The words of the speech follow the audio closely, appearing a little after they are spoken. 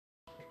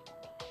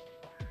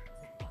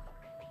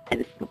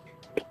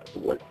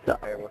What's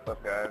up? Hey, what's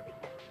up, guys?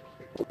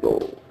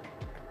 Bro,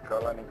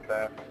 Call any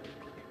staff.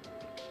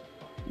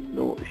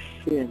 no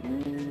shit,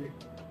 man.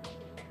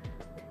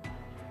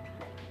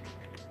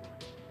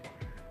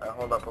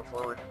 Hold up,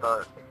 before we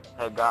start.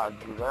 Hey, God,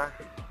 you there?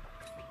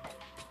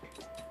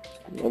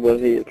 Nobody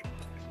here.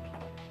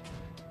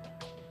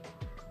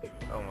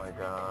 Oh my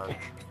God.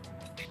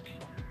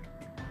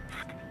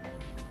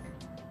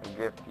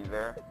 Gift, you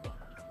there?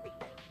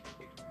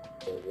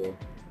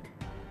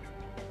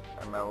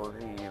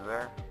 MLZ, you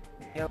there?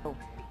 Yo.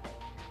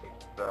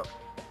 What's up?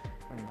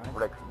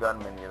 Rex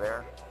Gunman, you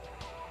there?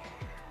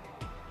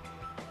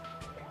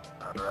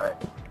 Alright.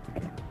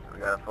 We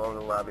got a full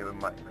lobby with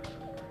mics.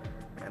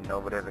 And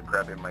nobody has a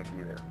crappy mic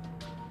either.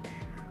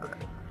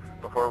 Alright.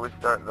 Before we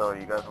start though,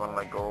 you guys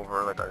wanna go over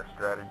our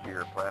strategy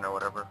or plan or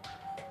whatever?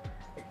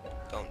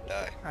 Don't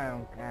die. I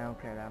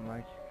don't care that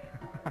much.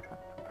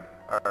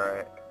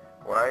 Alright.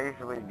 What I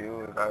usually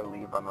do is I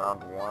leave on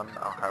round 1,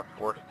 I'll have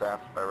 4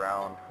 staffs by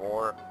round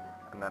 4,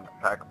 and then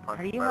a pack a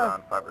punch by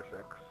round 5 or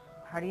 6.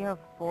 How do you have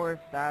 4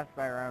 staffs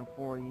by round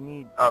 4? You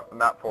need... Oh,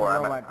 not 4,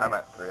 I'm robot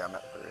at 3, sorry.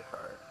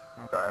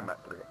 Okay. Sorry, I'm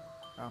at 3.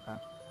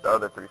 Okay. The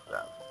other 3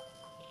 staffs.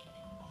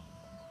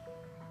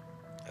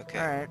 Okay,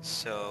 Alright.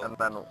 so And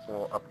then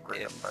we'll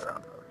upgrade them if by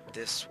round 5.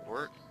 this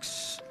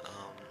works,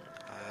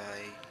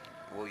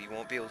 well, you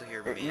won't be able to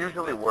hear It me.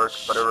 usually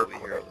works, but it you'll be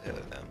able requires... to hear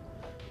them.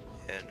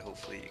 And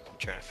hopefully you can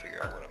try to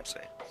figure out what I'm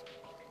saying.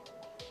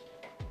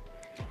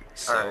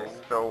 So, Alright,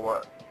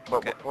 so, but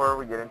okay. before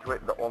we get into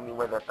it, the only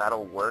way that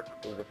that'll work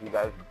is if you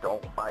guys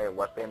don't buy a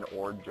weapon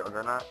or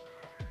Juggernaut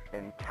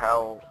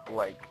until,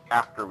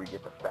 after we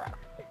get the staff.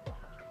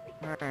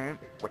 Alright.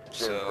 Which is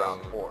So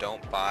round 4.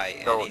 don't buy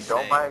So anything.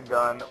 don't buy a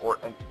gun or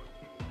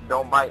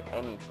don't buy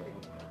anything.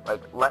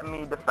 Let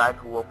me decide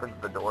who opens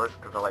the doors,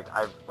 because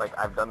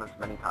I've done this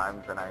many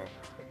times and I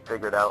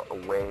figured out a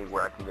way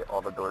where I can get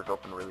all the doors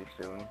open really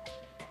soon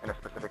in a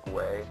specific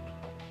way,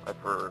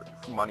 for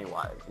money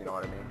wise. You know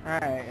what I mean?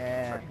 Alright,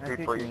 yeah.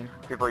 That's what you mean.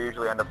 People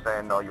usually end up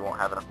saying no, you won't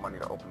have enough money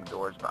to open the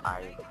doors, but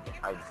I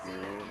do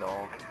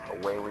know a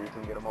way where you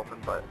can get them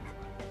open. But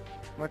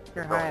What's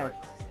your don't highest?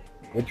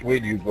 Which way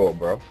do you go,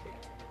 bro?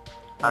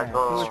 I Yeah,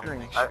 go. 2 or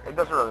 3. It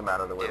doesn't really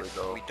matter the way we If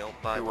go. we don't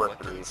buy 2 the or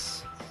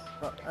weapons,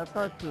 Well, I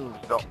thought 2.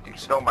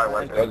 Don't buy It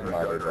weapons. doesn't or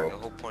matter, Juggernaut. though.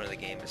 the whole point of the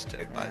game is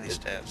to buy these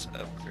staffs,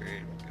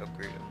 upgrade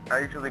them, I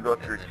usually go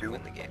and through then 2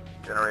 win the game.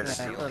 generated. This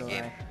is Yeah, the so only do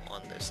game I.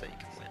 on this that you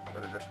can win.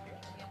 What is it?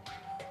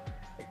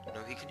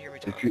 No, he can hear me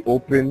If talk. you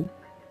open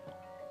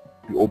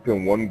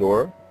one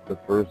door, the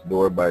first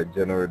door by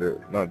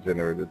generator, not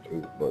generator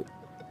 2, but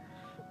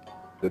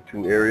the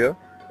 2 area,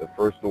 the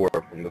first door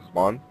from the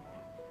spawn,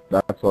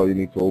 that's all you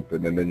need to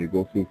open, and then you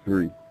go through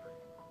 3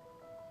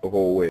 the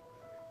whole way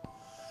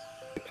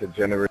to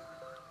generate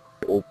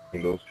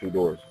open those 2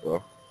 doors,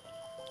 bro.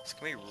 It's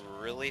gonna be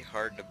really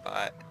hard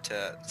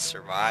to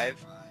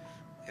survive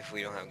if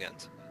we don't have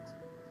guns.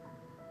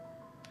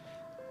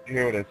 You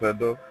hear what I said,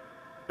 though?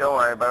 Don't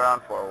worry, by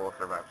round 4 we'll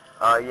survive.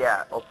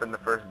 Yeah, open the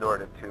first door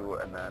to 2,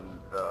 and then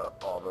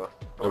all the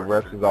The doors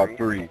rest to is all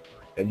 3,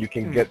 and you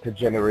can get to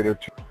generator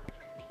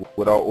 2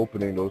 without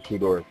opening those 2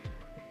 doors.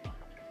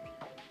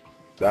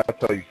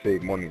 That's how you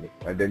save money,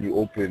 and then you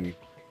open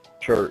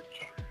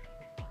church.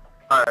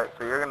 Alright,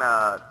 so you're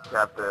gonna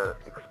have to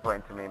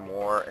explain to me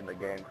more in the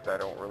game, because I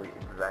don't really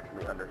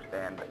exactly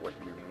understand what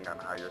you mean on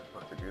how you're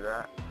supposed to do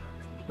that.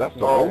 That's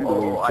the Oh, only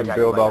way you I can got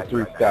build you, I all got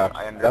 3 you, I got you. staffs.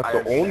 I under- That's I the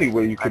understand. only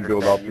way you I can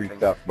build all understand 3 using-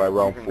 staffs by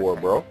round using the 4,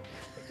 tank. bro.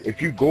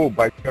 If you go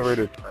by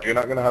generator, you're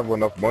not gonna have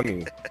enough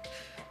money.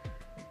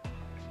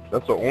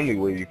 That's the only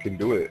way you can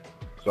do it.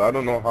 So I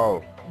don't know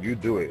how you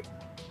do it.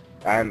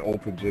 And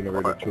open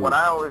generator 2. What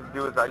I always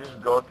do is I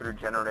just go through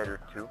generator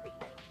 2,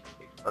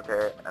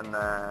 okay, and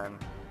then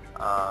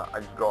I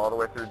just go all the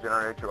way through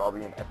generator 2. I'll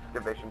be in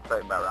excavation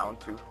site by round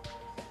 2,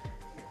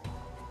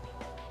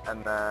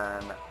 and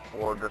then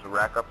we'll just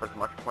rack up as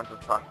much points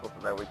as possible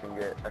so that we can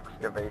get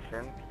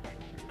excavation,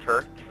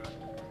 church,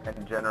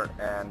 and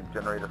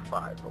generator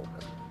 5 open.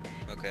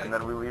 Okay. And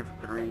then we leave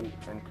 3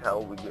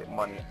 until we get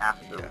money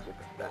after we Yeah. get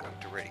the staff.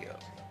 To radio.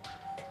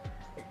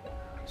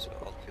 So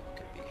all the people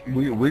can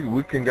be here.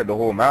 We can get the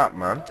whole map,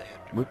 man. They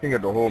have to We can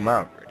get the whole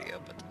map. ready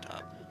up at the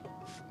top.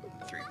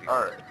 3 people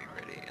Alright. can be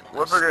ready.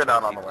 We'll figure it 2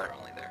 out on the people way. are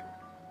only there.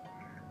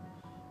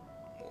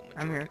 Well,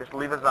 I'm here. majority. Just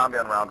leave a zombie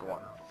on round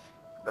 1.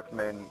 That's the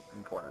main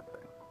important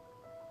thing.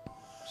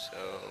 So,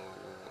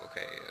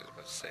 okay, I was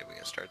about to say, we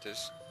can start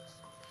this.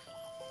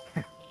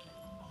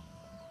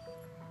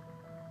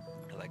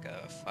 Like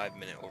a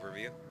 5-minute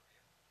overview.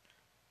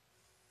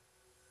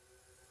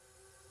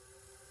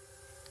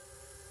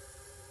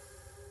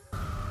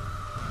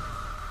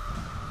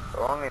 The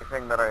only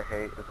thing that I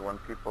hate is when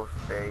people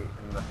stay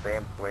in the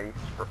same place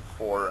for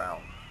 4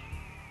 rounds.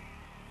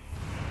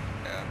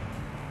 Yeah.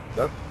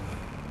 That's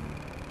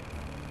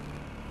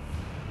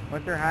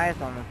What's your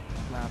highest on this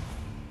map?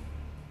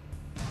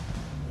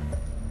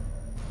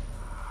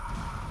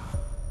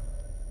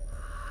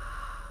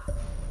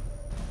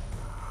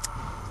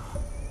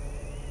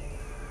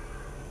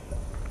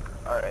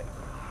 Alright.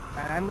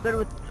 I'm good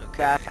with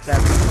that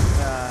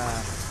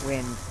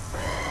wind.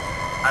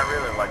 I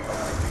really like the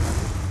lightning.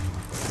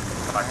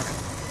 But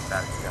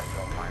that you guys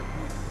don't mind.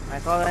 I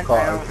call it. Call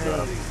I don't it,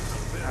 really.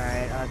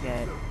 Alright,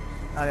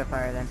 I'll get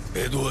fire then.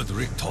 Edward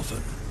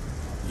Richtofen,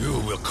 you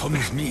will come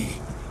with me.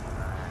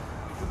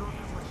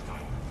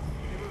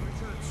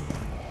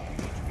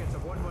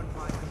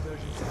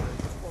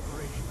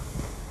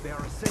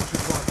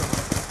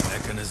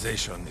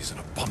 Mechanization is an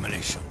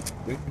abomination.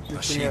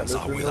 Machines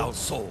are without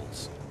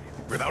souls,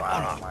 without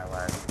Wow, honor. my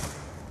lad.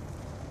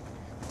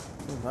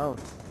 Oh,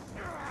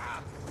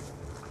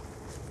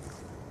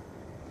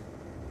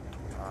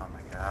 Oh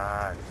my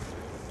god.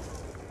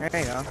 there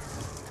you go.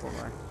 Cool.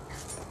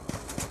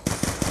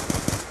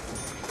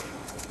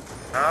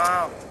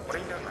 No, what are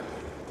you doing?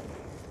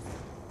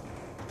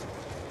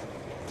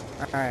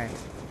 Alright.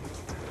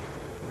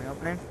 We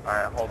opening?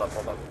 Alright, hold up.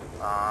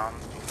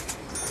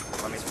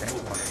 Let me think.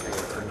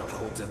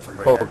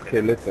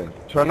 Okay, listen.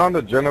 Turn on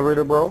the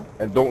generator, bro,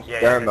 and don't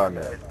stand on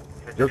it.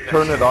 Just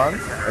turn it on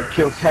and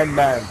kill 10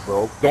 mans,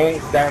 bro. Don't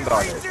stand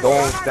on it.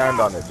 Don't stand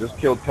on it. Just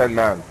kill 10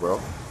 mans,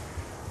 bro.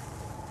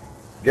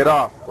 Get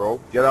off, bro.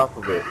 Get off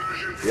of it.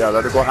 Yeah,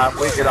 let it go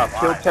halfway. Get off.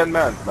 Kill 10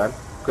 mans, man.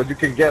 Because you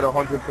can get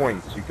 100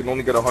 points. You can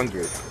only get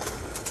 100.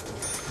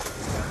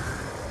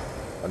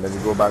 And then you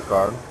go back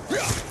on.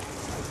 Yes,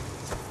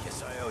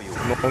 I owe you.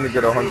 You can only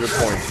get 100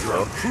 points,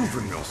 bro.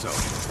 Proven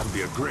yourself to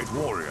be a great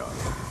warrior.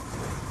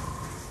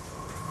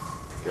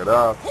 Get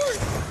off.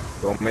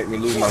 Don't make me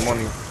lose my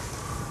money.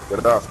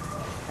 Get off.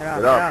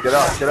 Get Get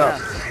off. Get off.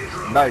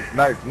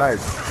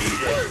 Nice.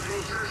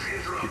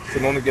 You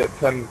can only get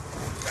 10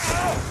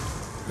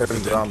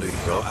 zombies,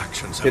 bro.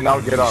 Okay, now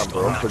get on,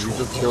 bro, because you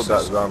just killed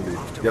that zombie.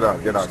 Get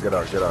on. Watch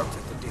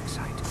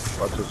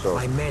yourself.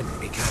 My men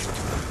began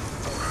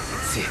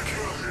sick.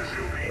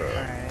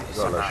 I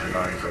got like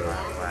 9, bro.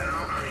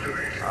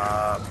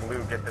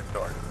 Blue, get this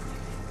door.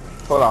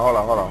 Hold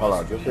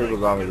on. Just save the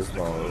zombie this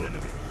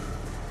one.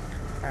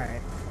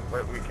 Alright.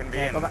 We can be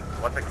Yeah, in, go back.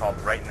 what's it called,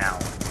 right now.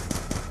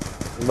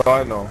 No,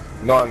 I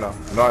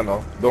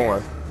know. Don't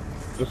worry.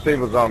 Just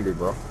save a zombie,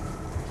 bro. Yeah.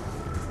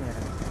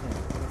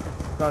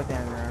 Go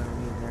down there.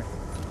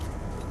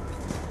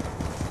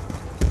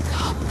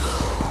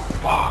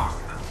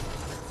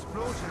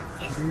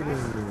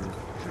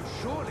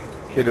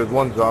 Okay, there's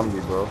one zombie,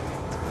 bro.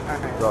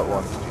 Alright. Got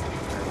one.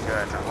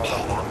 Good, now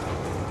hold on.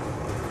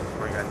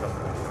 Before you guys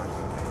open this door.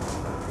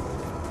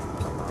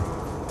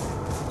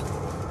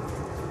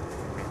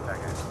 Give me a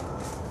second.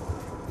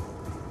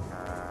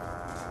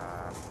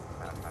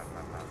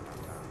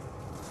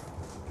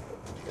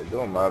 It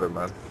don't matter,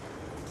 man.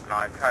 No,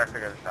 I'm trying to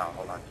figure this out.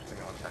 Hold on, just give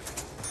me 1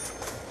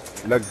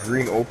 second. Let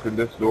Green open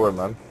this door,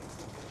 man.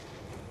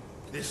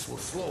 This will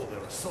slow their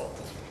assault.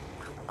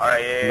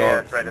 Alright, yeah, No,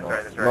 that's right. No.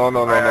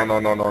 Alright. No.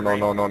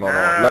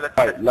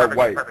 Let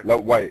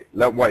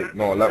white.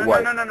 No, let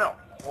white. No.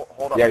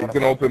 Hold on. Yeah, he's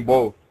gonna open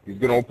both.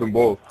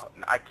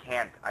 I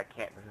can't.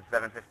 This is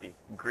 750.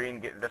 Green,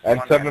 get this And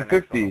one.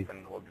 750.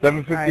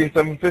 750 and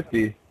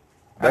 750.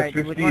 That's Alright,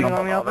 which 15. one do you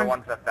want me The to other open?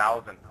 one's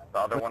 1,000. The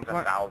other one's one?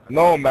 1,000.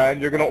 No, man,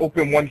 you're gonna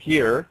open one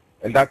here,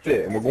 and that's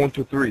it. And we're going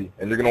to 3,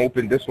 and you're gonna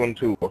open this one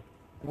too.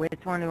 Which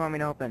one do you want me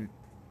to open?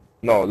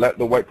 No, let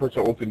the white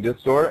person open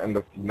this door and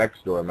the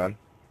next door, man.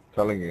 I'm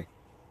telling you.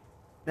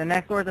 The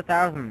next door is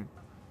 1,000.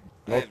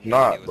 No, I it's have no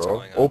idea not, what's bro.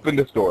 going on. Open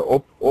this door.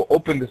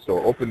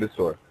 Open this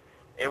door.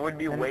 It would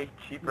be way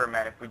cheaper,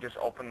 man, if we just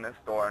open this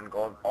door and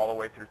go all the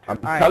way through 2. I'm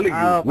Alright, telling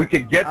I'll you, open we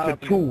can get I'll to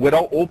open 2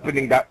 without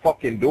opening that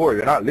fucking door.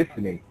 You're not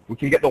listening. We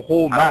can get the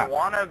whole I map.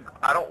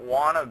 don't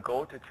wanna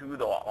go to 2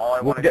 though. All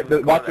I We'll wanna get do the,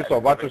 is go watch to the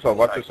yourself. Okay,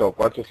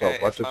 if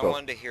I Watch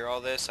wanted to hear all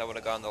this, I would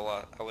have gone to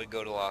law. I would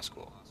go to law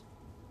school.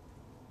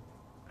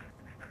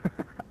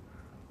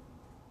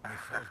 I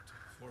felt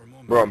for a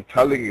moment. Bro, I'm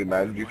telling you,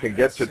 man, you can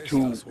get to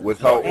 2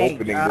 without Hey,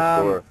 opening this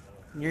door.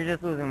 You're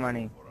just losing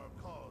money.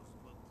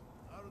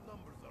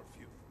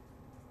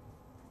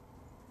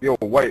 Yo,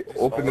 white,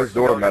 open this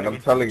door, man. I'm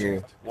telling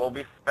you. We'll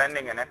be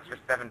spending an extra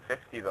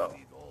 750 though.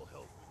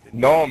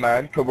 No,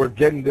 man, because we're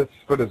getting this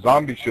for the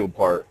zombie shield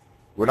part.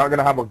 We're not going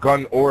to have a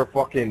gun or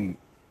fucking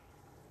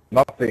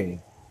nothing.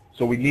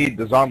 So we need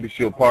the zombie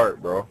shield part,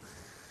 bro.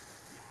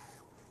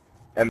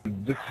 And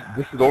this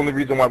is the only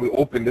reason why we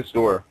opened this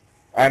door.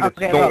 And it's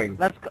Okay, snowing.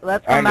 look,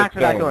 let's come And back it's for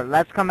that snowing. door.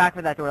 Let's come back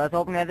for that door. Let's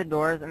open the other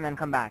doors and then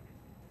come back.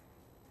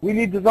 We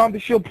need the zombie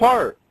shield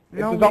part.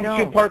 No, if the we zombie shield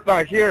don't. part's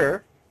not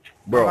here,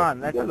 bro, Come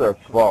on, let's- you guys are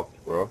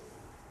fucked, bro.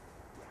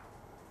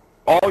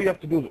 All you have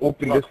to do is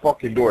open this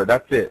fucking door.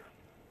 That's it.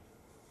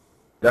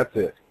 That's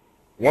it.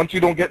 Once you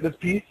don't get this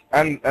piece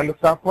and the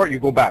staff part, you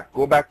go back.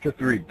 Go back to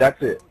 3.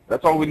 That's it.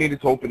 That's all we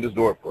needed to open this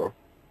door, bro.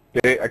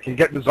 Okay, I can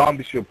get the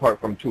zombie shield part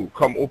from 2.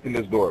 Come open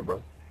this door,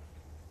 bro.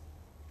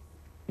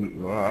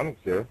 No, I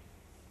don't care.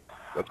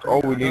 That's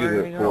all we needed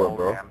it for, Oh,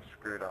 bro. damn,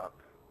 screwed up.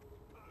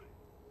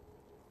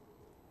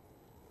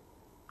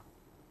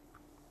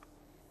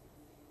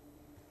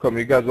 Come,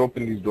 you guys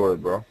open these doors,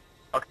 bro.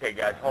 Okay,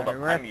 guys, hold Alright,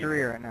 up. we're at I'm 3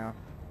 muted. right now.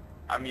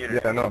 I'm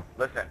muted. Yeah, I know.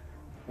 Listen,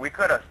 We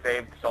could have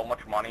saved so much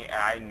money, and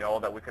I know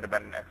that we could have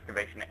been in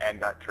excavation and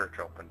got church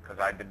open, because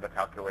I did the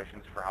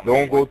calculations for how much.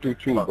 Don't go through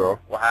 2, bro.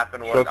 What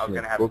happened was Trust I was me,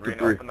 going to have go through Green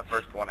 3. open the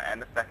first one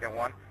and the second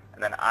one,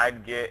 and then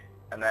I'd get,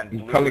 and then I'm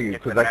Blue telling would you,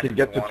 get the because I can next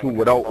get to one, 2 which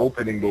without was both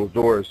opening 50, those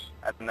doors.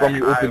 and then From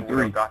you I open would've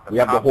 3, got the we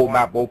have the top whole one,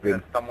 map and open.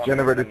 then someone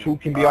Generator in, 2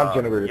 can be on,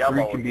 generator 3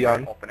 yellow can be didn't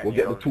on. open We'll any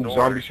get of the those 2 doors,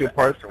 zombie ship the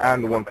parts extra ones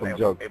and the would one have been from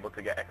Jug. able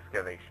to get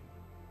excavation.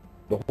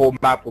 The whole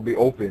map will be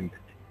opened.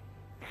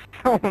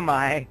 Oh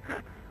my.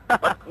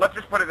 Let's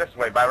just put it this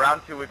way, by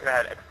round 2 we could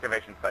have had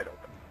excavation site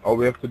open. All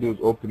we have to do is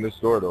open this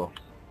door, though.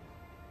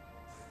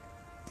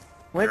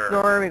 Which Sure.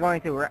 door are we going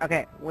to?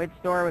 Okay, which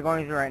door are we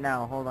going to right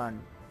now? Hold on.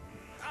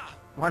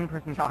 One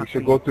person talk. We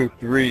should go through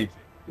 3.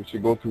 We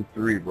should go through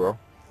 3, bro.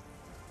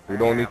 We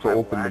don't need to Damn, I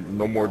open lagged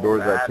no more so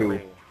doors at 2.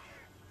 badly.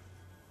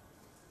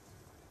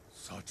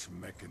 Such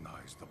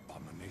mechanized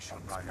abominations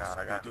Oh my god,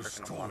 I got must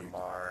be freaking 1 destroyed.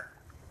 bar.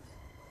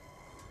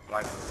 I'm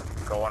like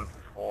going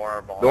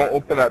 4 bars. Don't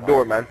open that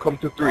door, man. Come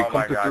to 3. Oh Come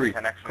my to God, 3.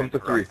 connection Come to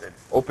 3. interrupted.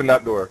 Open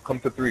that door. Come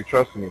to 3.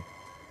 Trust me.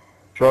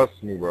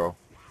 Trust me, bro.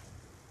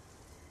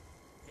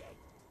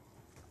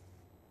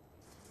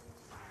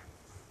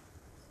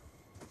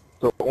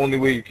 It's the only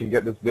way you can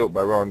get this built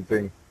by round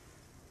thing.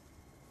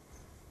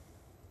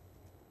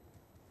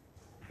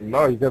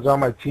 No, you guys are on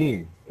my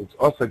team. It's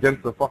us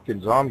against the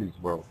fucking zombies,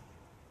 bro.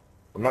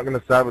 I'm not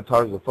gonna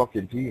sabotage the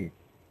fucking team.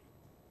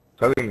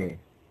 Telling me.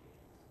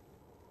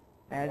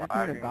 I just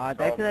Why need are a you god.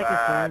 so I feel like as soon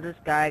as bad? this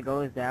guy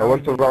goes down... I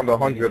went to he's round gonna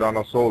 100 on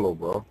leave. a solo,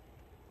 bro.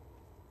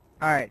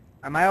 Alright,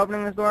 am I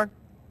opening this door?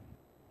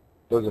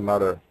 Doesn't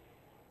matter.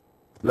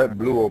 Let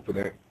Blue open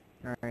it.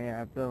 Alright,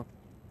 yeah, Blue.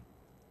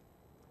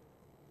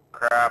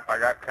 Crap, I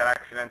got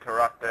connection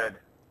interrupted.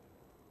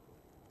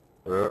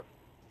 Yeah.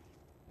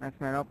 Next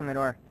man, open the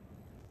door.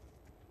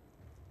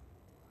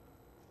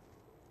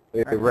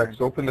 Hey, Alright,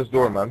 Rex, open this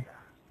door, man.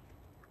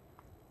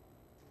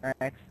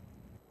 Rex.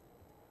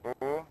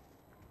 Ooh.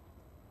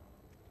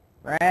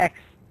 Rex!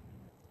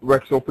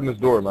 Rex, open this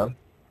door, man.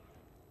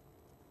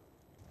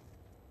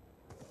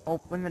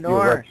 Open the Yeah,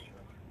 door! Rex.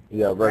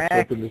 Yeah, Rex, Rex.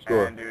 open this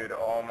door. Man, dude,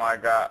 oh my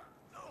god.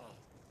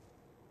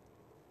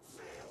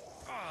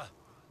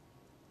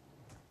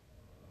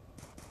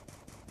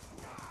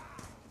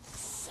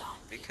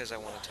 Because I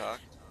want to talk.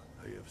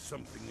 I have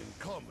something in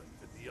common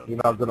with the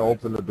You're not gonna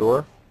open the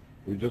door?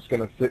 You're just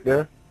gonna sit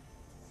there?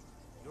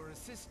 Your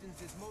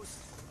assistance is most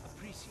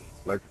appreciated.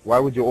 Like, why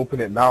would you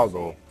open it now,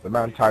 though? The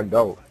man timed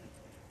out.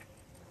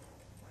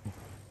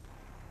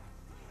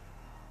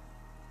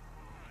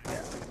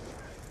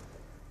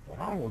 What's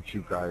wrong with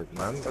you guys,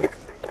 man? Like,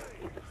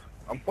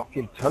 I'm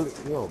fucking telling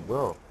you, yo,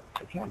 bro.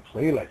 I can't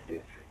play like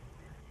this.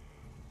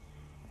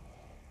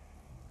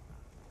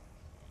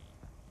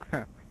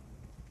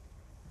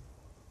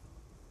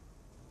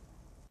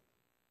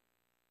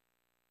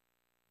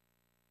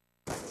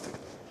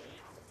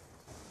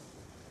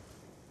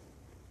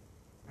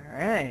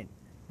 Alright,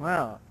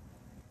 well.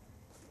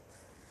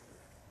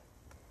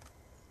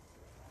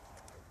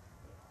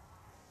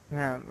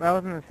 Yeah, that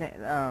wasn't the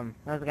same,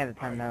 that was the guy that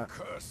timed I out.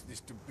 curse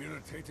this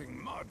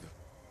debilitating mud.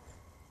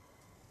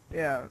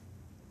 Yeah.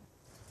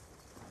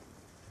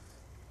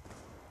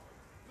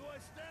 Do I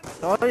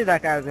stand? Told you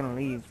that guy was gonna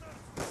leave.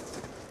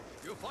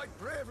 You fight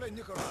bravely,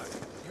 Nikolai.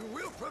 You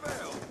will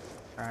prevail.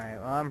 Alright,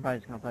 well I'm probably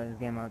just gonna play this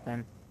game out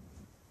then.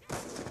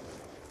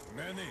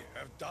 Many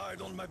have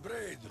died on my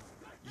blade.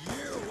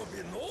 You will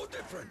be no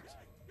different.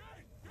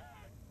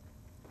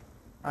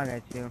 I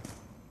got you.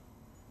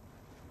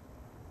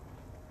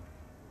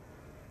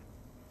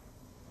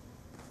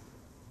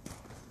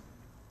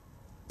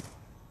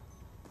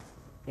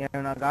 You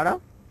have an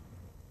Elgato?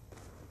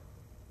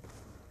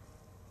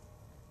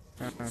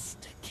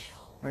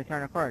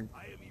 Return record.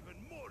 I am even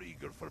more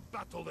eager for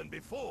battle than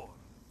before.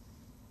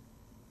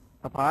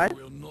 A pause? I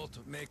will not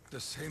make the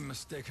same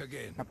mistake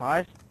again. A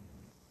pause?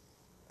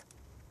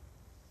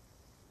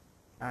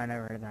 I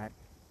never heard that.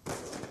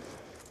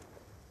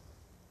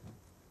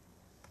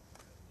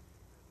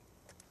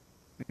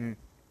 Hmm.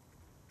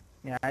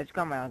 Yeah, I just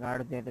got my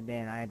Elgato the other day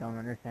and I don't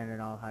understand at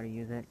all how to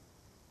use it.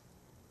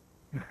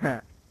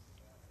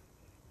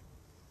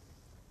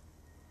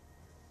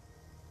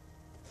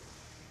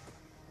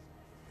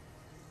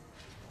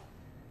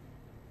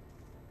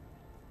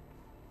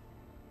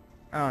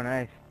 Oh,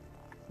 nice.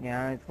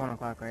 Yeah, it's 1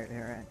 o'clock right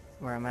here at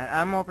where I'm at.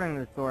 I'm opening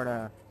this door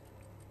to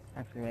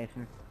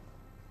excavation.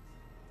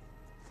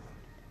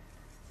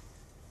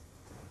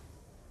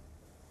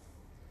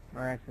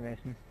 Or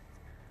excavation.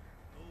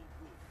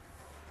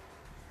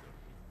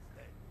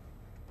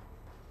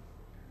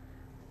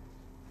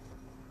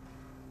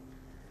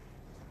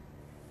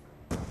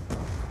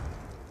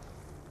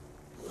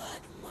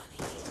 Blood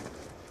money.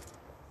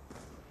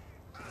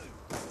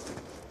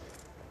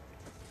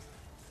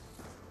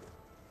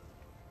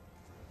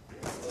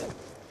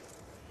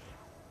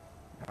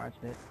 Watch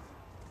it.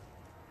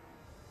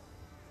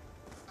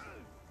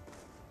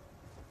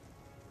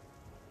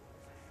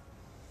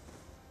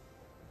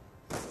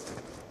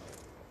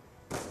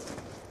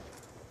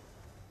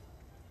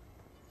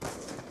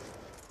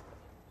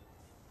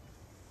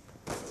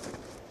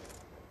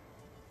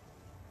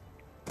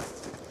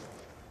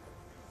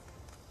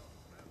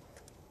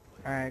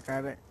 Alright,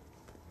 grab it.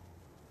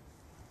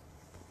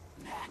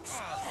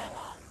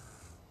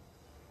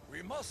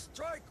 We must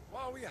strike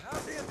while we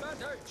have the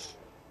advantage.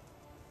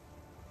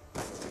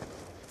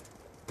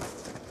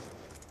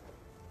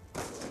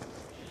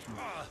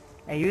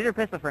 Hey, use your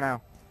pistol for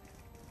now.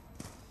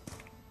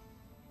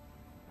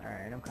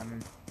 Alright, I'm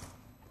coming.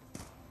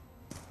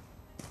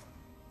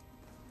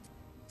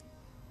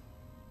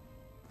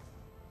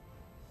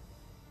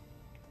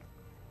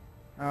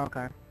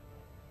 Okay.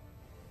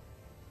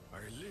 I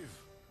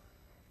live.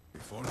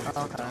 If only to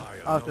Okay. die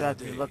Oh, so another that's what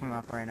day. you're looking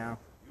up right now.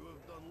 You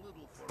have done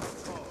little for our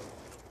cause.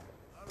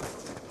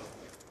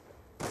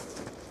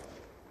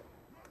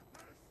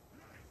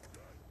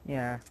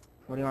 Yeah.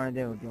 What do you want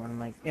to do? Do you want to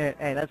like... Yeah,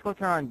 hey, let's go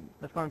turn on...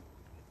 Let's go on...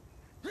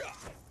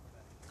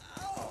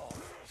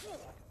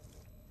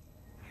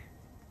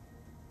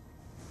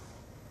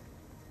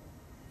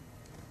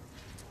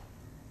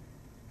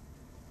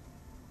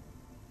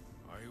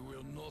 I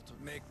will not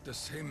make the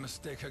same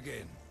mistake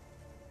again.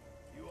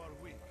 You are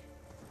weak.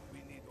 We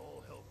need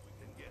all help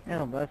we can get.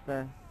 No, bless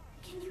the...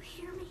 Can you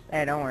hear me?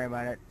 Hey, don't worry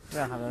about it. We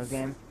don't have those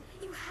games.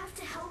 You have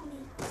to help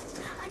me.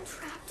 I'm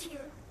trapped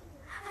here.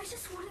 I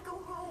just want to go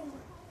home.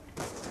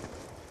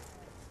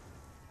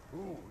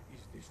 Who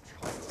is this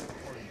child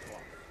calling to us?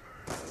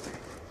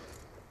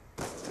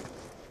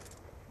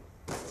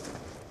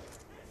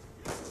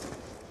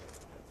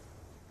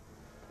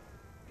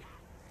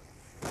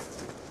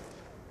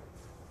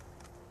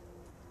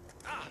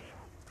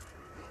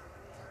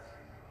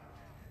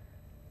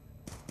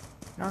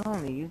 Not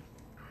only you...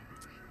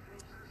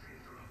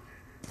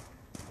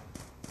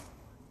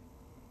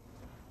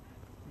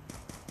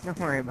 Don't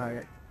worry about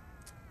it.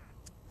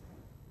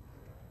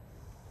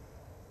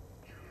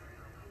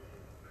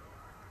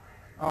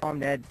 Oh, I'm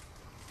dead.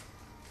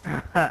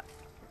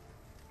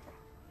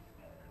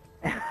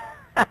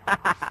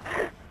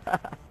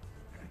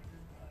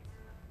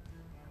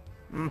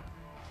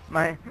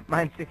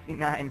 Mine's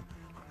 69.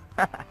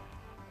 Oh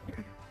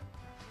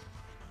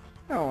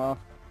well.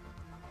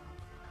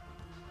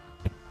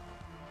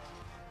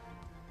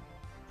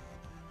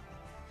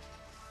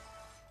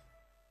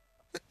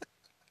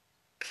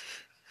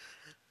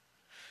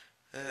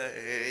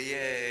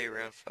 Yay,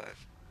 round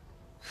 5.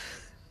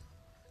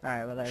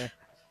 Alright, well later.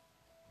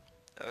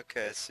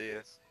 Okay, see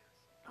you.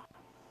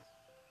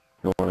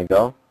 You wanna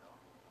go?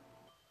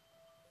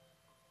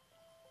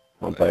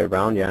 Wanna play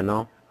around? Yeah,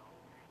 no?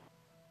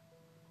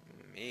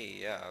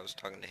 Me, yeah, I was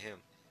talking to him.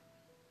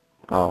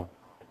 Oh,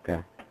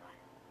 okay.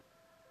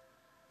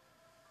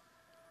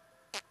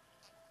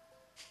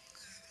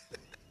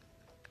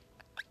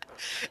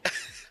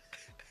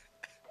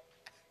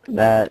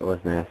 That was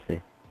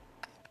nasty.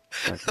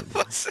 It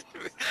wasn't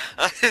me.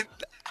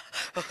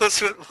 I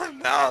was with my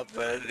mouth,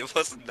 but it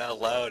wasn't that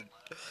loud.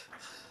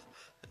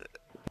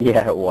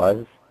 Yeah, it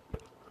was.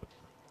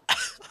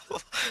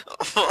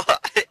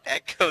 It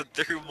echoed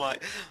through my...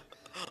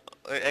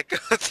 It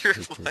echoed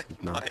through my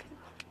No. mind.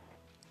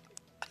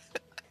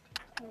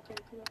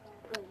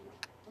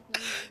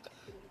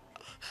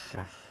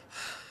 Okay.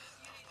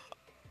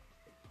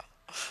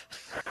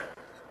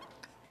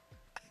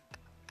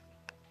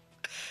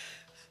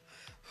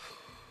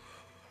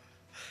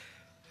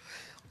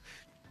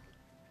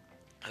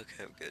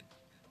 Okay, I'm good.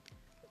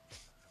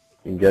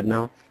 You good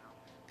now?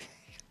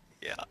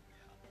 Yeah.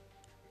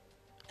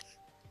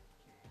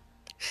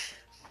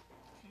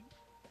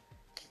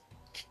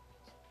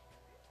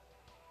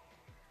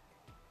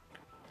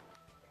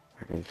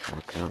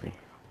 Arkansas County.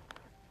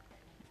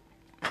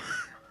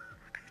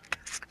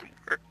 Doesn't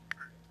work.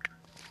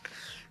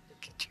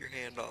 Get your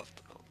hand off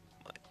the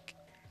mic.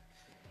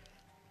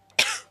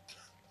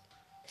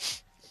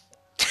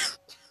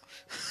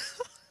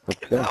 What's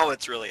good? Now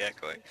it's really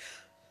echoing.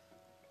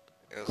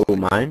 It was Who,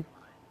 like, mine?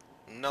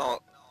 no,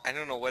 I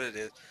don't know what it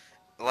is.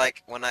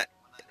 Like when I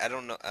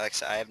don't know. Like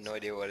I have no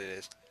idea what it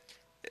is.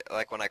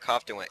 Like when I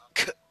coughed, it went.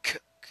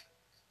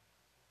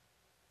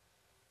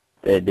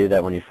 Did it do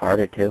that when you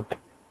farted too?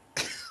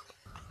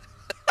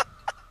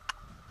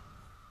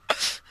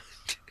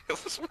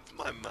 It was with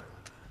my mouth.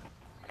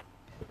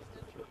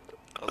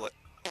 I was like.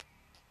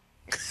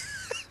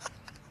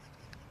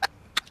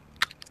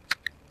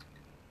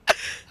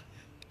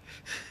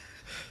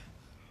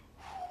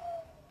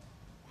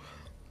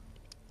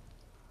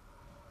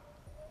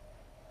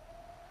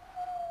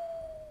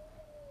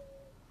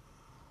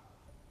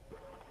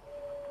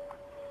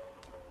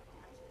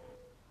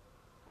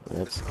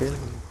 That's good. We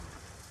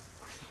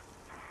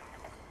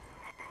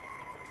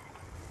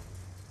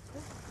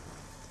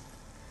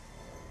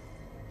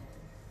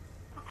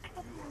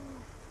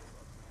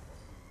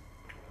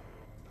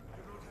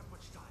don't have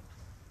much time.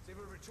 They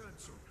will return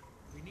soon.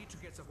 We need to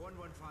get the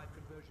 115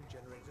 conversion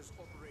generators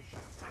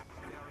operational.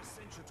 They are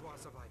essential to our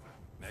survival.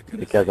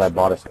 Because I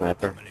bought a Mechanization is an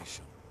sniper.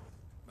 abomination.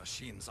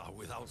 Machines are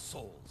without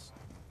souls,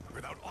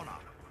 without honor.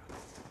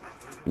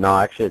 No,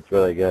 actually, it's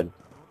really good.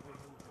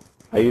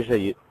 I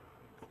usually...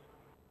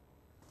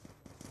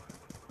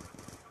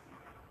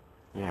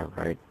 Yeah,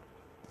 right.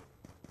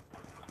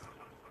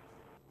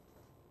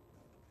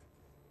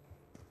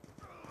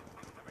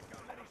 Haven't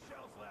got many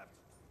shells left.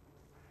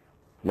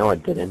 No,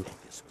 it didn't.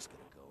 This was gonna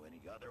go any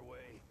other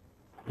way.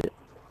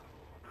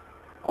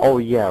 Oh,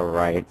 yeah,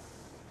 right.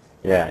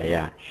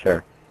 Yeah,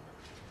 sure.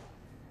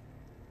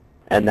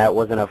 And that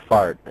wasn't a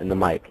fart in the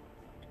mic.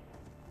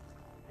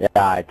 Yeah,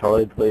 I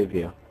totally believe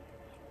you.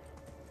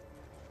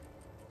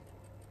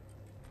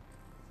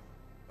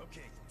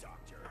 Okay,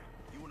 Doctor.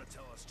 You want to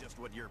tell us just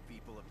what your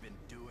people have been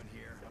doing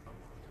here?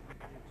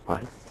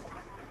 What?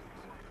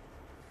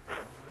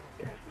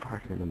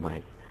 Fart in the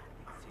mic.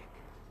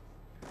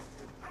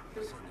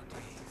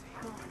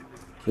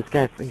 This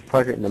guy he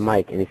farted in the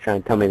mic, and he's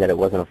trying to tell me that it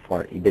wasn't a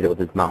fart. He did it with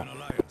his mouth. An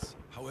alliance,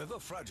 however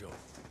fragile,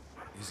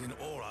 is in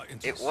all our It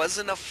interests.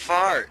 wasn't a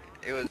fart.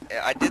 It was.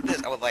 I did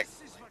this. I was like,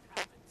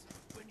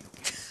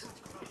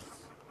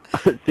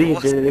 See, he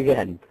did it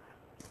again.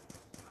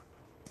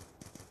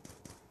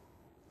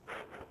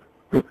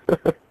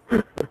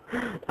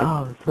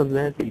 Oh, so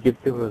nasty. He gets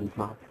it with his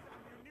mouth.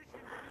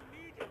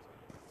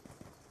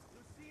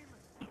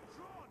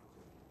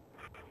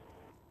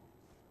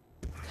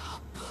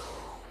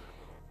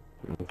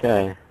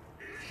 Okay.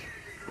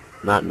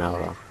 Not now,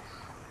 though.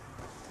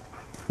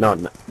 No,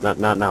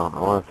 not now. I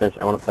want to finish.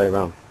 I want to play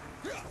around.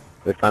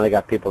 We finally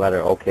got people that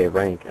are okay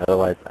rank.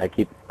 Otherwise, I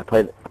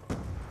play.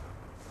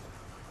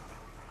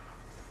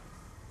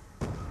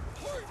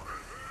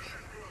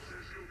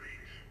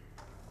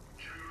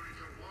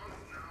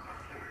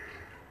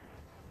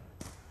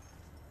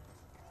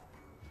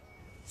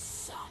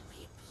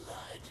 Zombie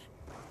blood.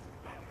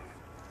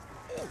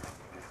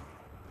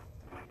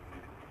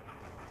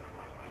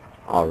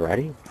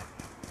 Already?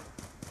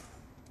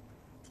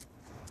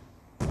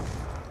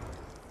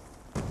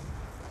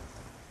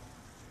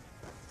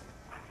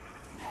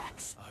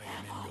 Max, I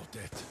am in your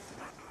debt.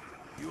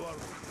 You are.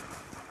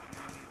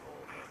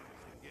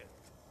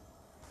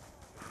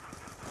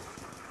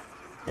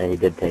 Yeah, he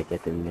did take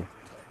it, didn't he?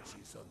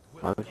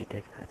 Why would you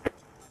take that?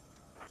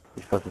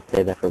 You're supposed to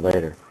save that for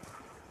later.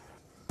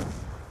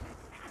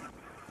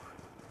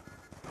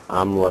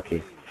 I'm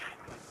lucky.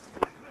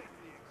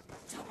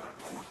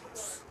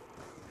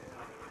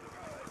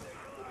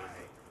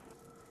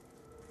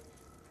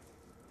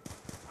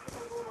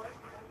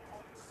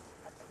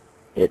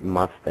 It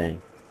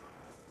Mustang.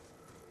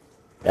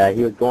 Yeah,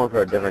 he was going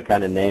for a different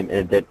kind of name, and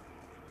it did.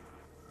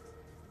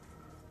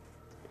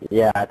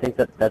 Yeah, I think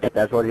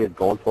that's what he was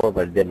going for,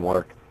 but it didn't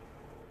work.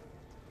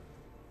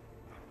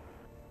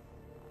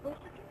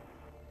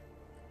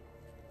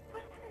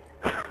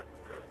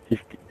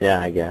 Yeah,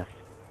 I guess.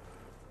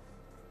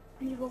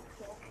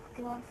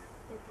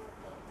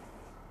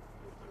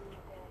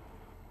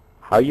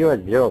 How you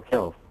at 0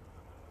 kills?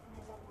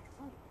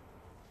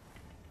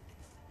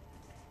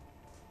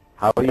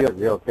 How are you at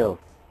 0 kills?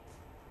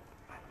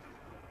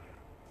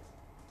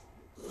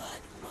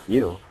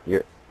 You're...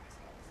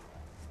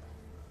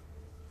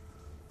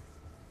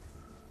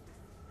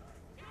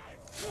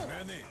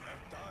 Many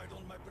have died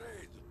on my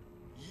blade.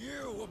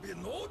 You will be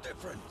no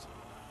different.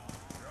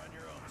 You're on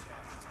your own,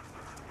 Jack.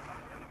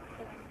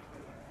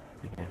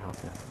 I can't help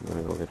it. I'm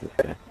gonna go get this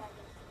guy.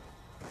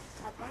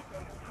 I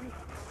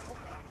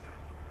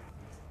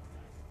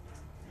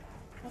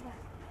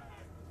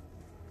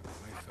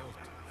felt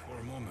for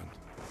a moment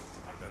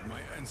that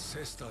my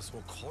ancestors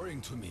were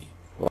calling to me.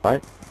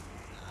 What?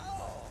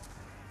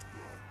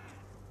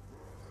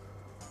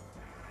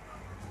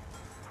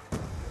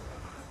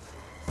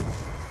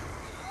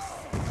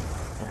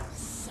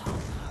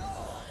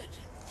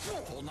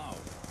 For now,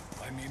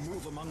 I may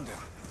move among them,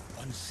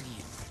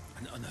 unseen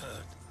and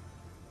unheard.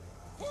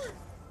 A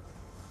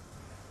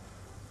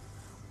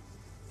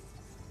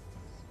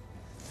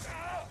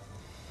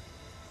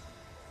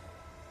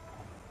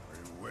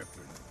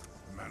weapon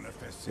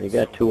manifests You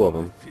got 2 of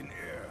them. in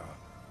air.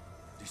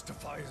 This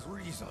defies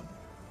reason.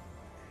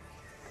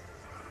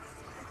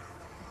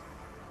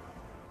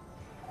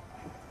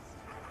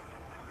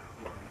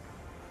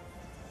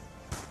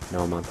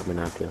 No, I'm not coming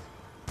out to.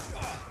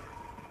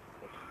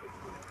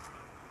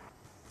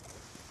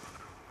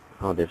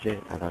 Oh, did she?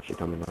 I thought she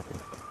told me nothing.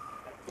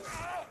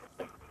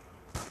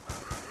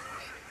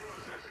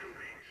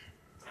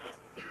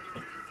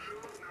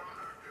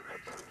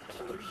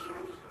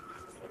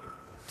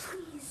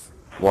 Please.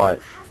 What?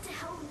 You have to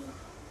help me.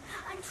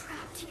 I'm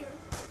trapped here.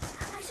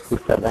 I just Who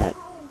want said to go that?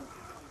 home.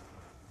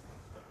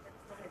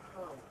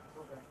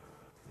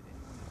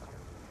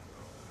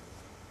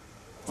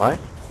 What?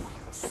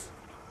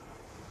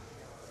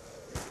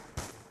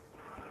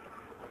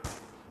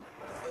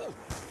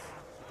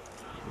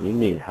 You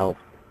need help.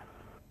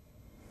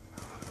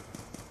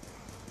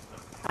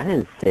 I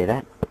didn't say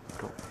that.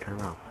 Don't turn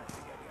around.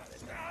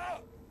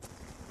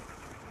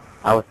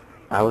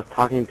 I was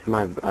talking to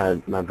my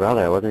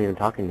brother. I wasn't even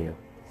talking to you.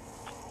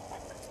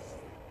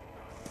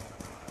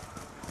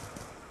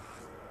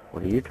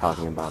 What are you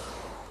talking about?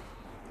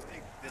 I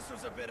think this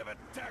was a bit of a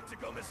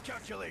tactical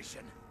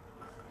miscalculation.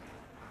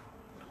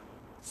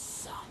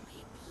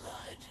 Zombie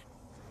blood.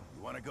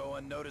 You want to go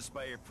unnoticed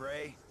by your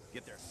prey?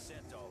 Get their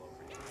scent all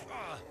over you. See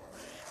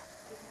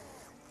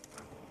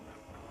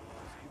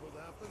what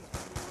happens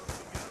when we work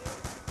together?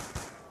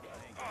 I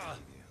ain't gonna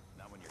leave you.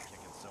 Not when you're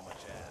kicking so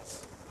much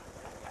ass.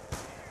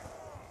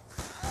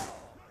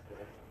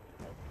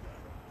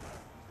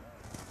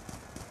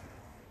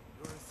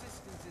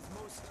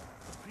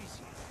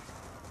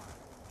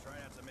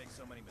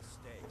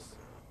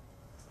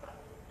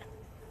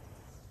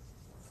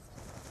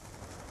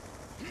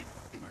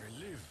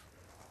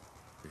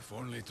 If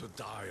only to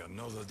die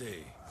another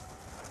day.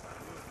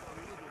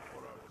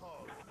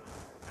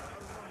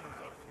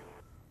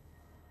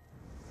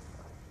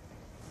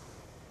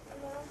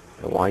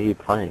 Then why are you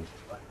playing?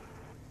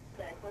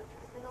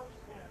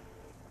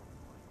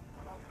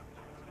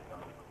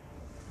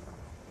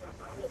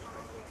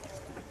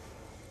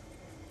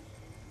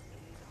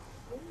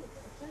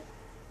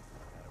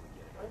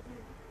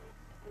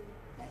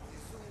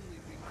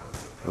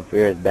 If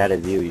you're as bad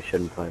as you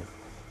shouldn't play.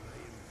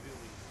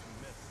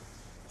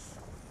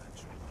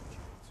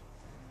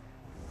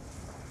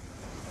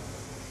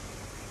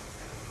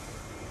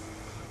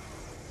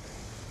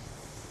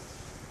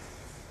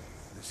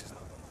 This is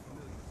not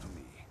unfamiliar to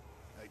me.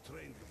 I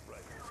trained with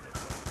rifles.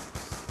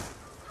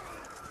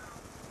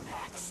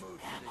 Max,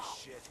 this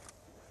shit.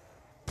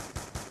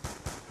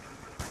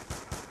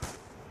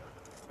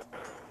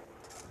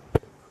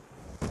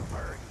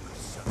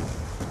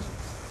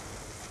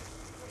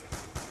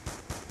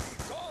 Be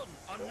gone,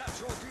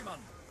 unnatural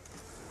demon!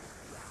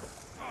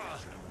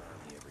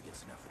 He ever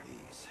gets enough of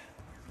these.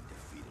 Be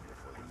defeated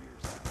before the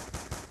year's out.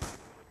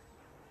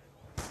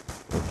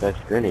 What type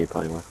of screen are you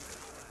playing with?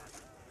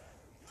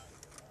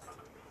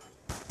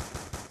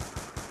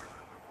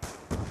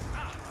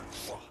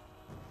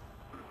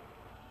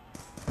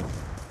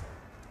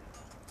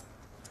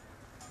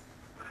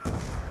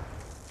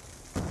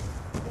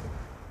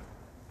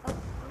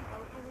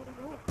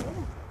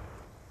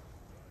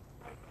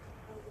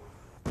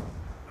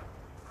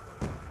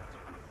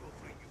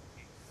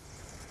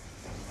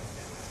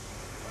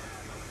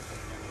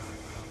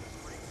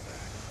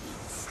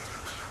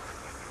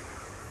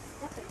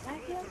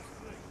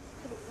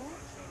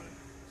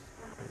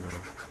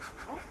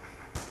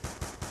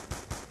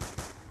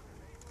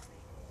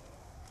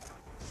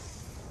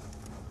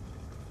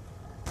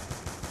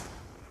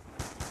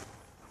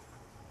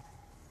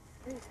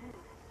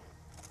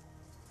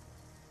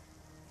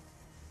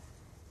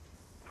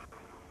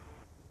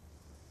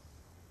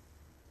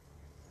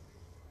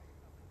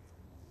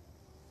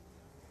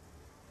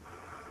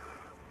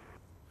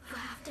 You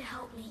have to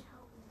help me.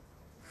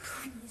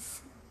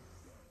 Please.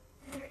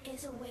 There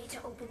is a way to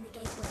open the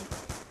gateway.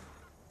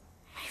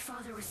 My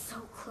father was so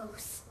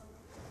close.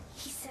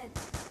 He said,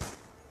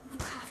 you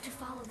have to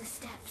follow the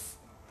steps.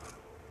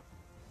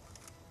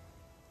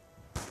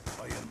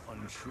 I am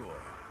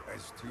unsure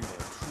as to your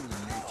true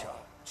nature,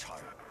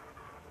 child.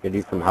 Could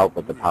use some help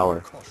with the power.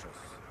 Cautious.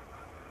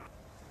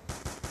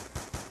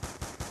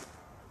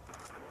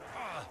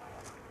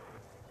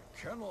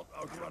 Cannot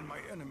outrun my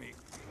enemy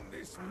in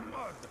this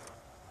mud.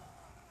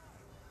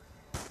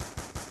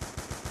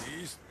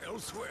 East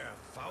elsewhere,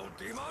 foul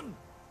demon.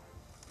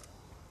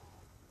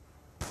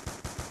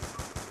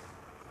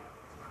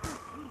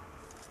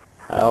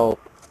 Help.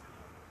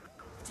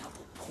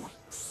 Double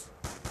points.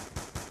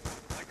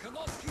 I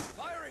cannot keep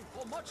firing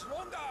for much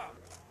longer.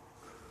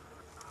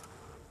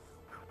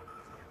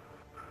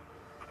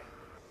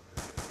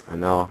 I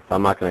know. So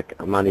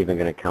I'm not even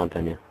gonna count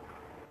on you.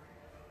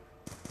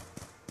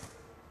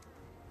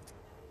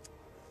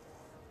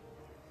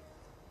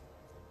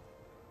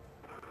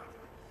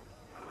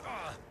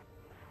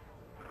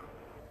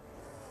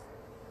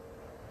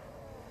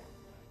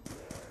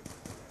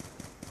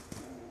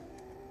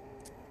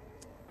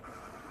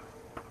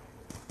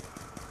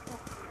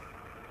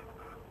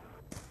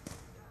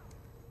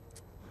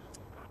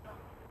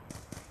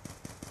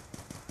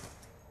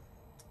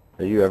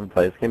 Have you ever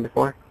played this game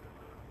before?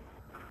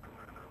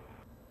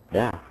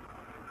 Yeah.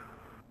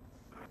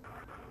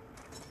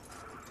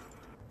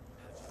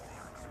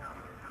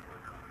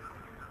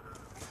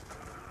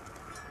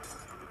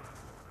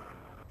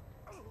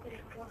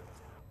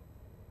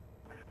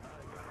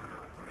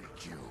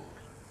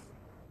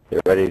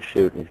 Get ready to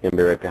shoot. He's gonna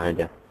be right behind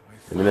you.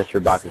 And the mystery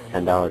box is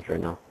 $10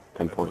 right now.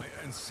 10 points.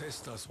 My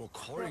ancestors were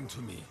calling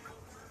to me.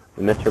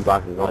 The mystery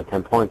box is only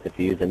 10 points if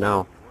you use it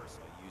now.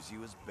 I use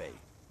you as bait.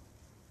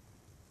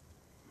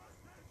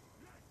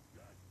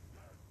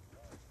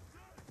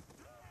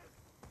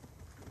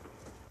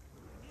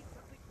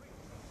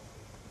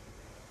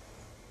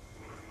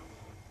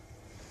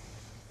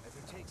 If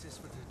it takes us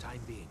for the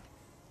time being,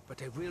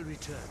 but I will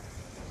return.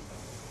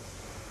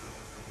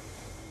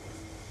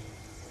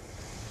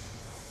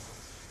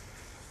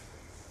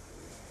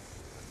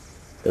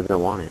 Doesn't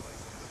want it.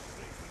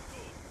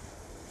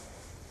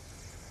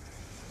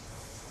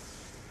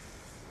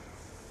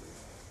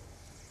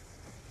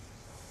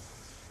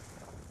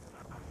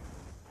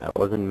 That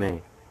wasn't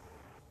me.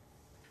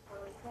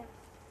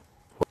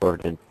 Or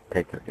didn't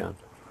take their gun.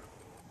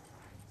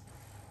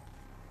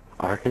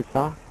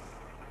 Arkansas?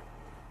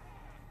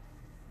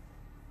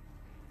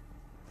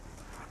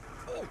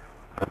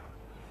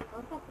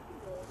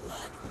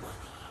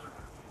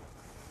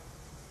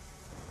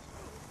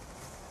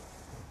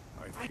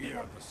 I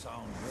fear the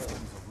sound warns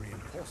of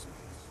reinforcements.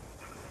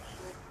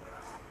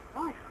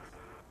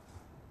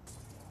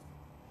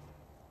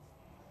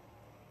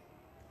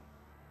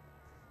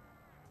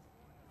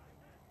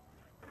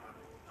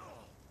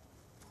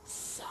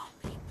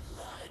 Zombie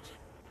blood.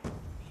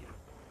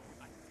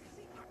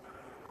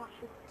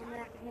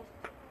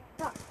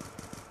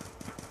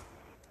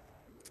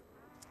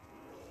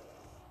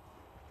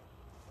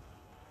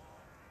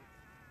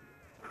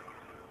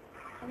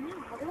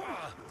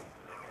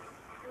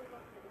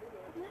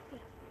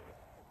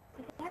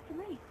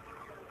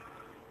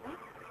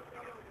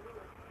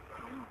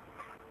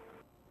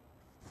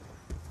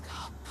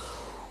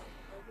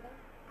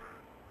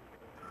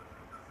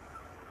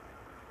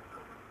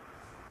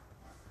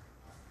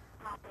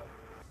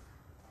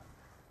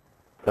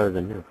 thought it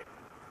was a nuke.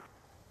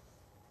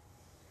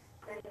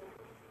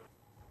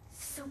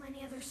 So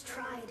many others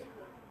tried.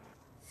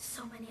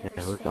 So many Yeah,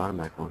 others who's the failed.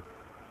 automatic one?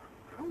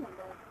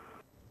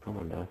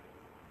 Someone does.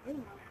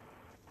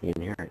 You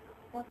can hear it.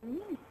 I'm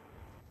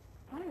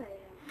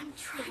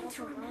trying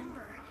to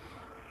remember.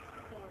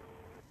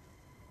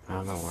 I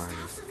don't know where it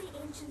Stuffs is. of the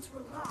ancients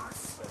were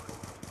lost.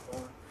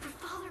 Your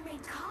father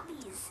made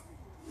copies.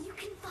 You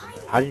can find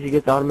How did you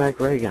get the automatic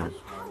ray gun? me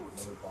out.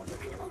 You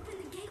can open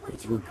the gateway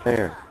It's to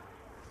unfair. Agonia.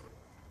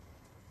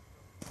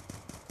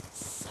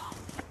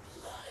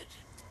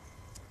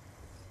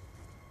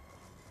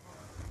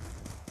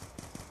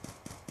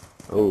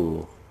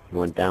 Oh, you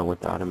went down with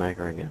the automatic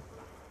ray gun.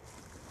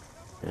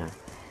 Yeah.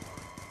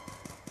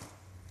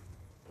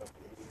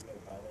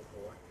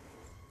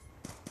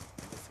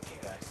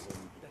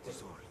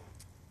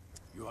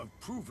 You have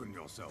proven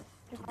yourself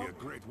to be a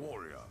great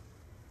warrior.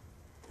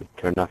 You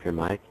turned off your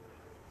mic?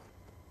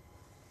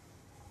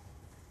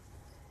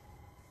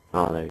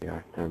 Oh, there you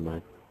are. Never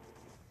mind.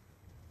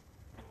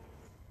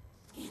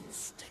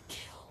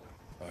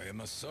 I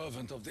am a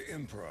servant of the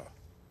Emperor.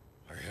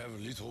 I have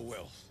little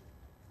wealth.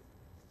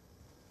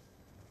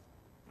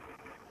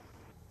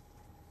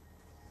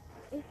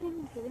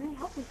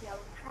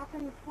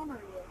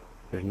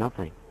 There's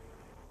nothing.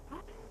 How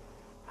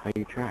are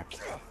you trapped?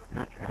 You're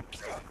not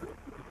trapped.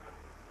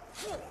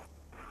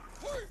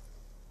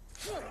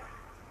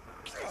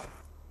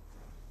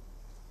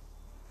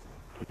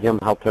 Can you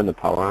help turn the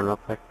power on real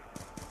quick?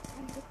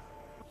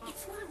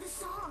 It's one of the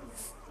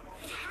songs.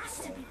 It has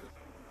to be.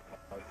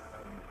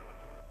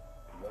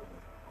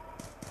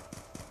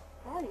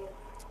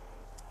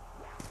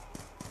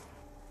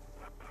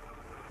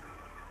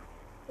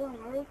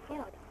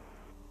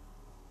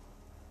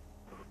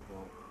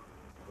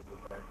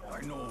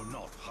 I know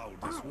not how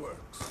this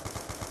works,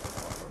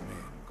 but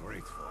remain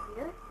grateful.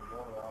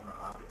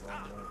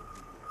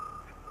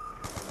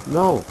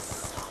 No!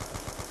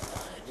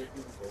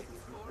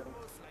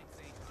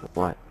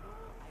 What?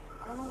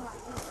 I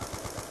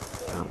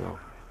don't know.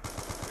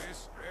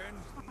 This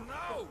ends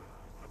now!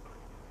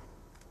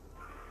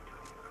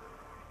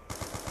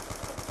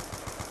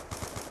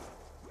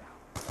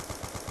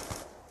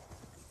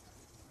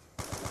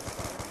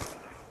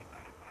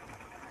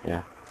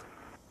 Yeah.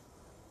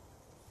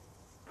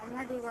 I'm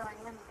ready where I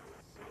am.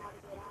 How to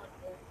get out of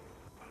here.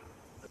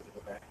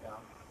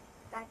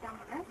 Back down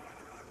there?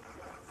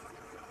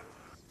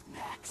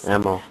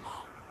 Ammo.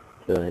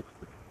 Good.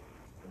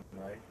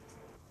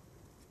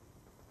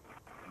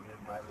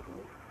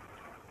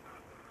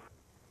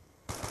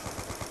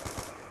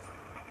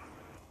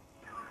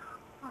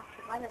 Oh,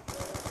 why does it?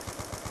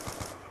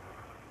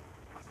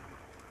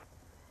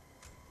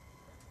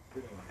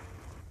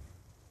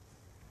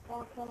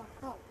 Well, kill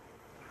myself.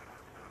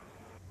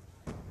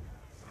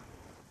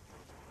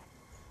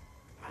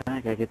 How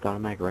did I get the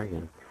automatic ray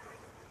gun?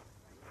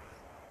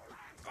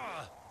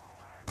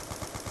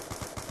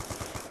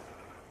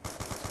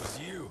 It was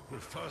you who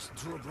first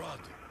drew blood.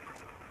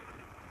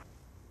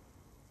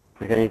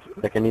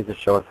 Like I need to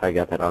show us how I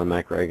got that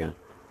automatic ray gun.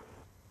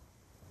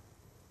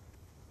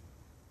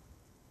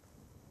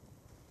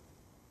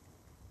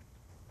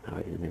 Oh,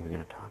 he isn't even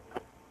gonna talk.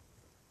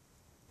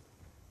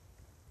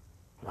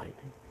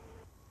 Lightning.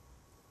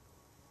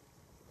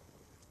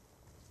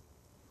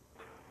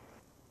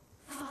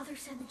 Father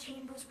said the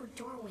chambers were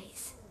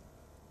doorways,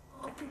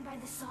 opened by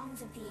the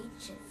songs of the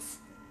ancients.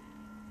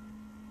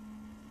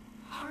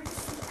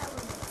 Harness the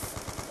elements.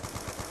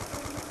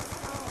 Bring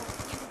us all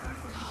to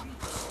earthly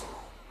reach.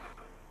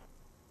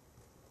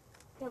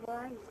 Yeah, where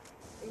are you?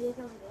 Are you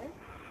over there?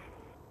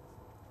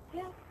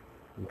 Yeah.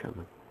 I'm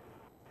coming.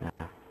 Yeah.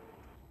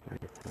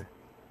 Right there.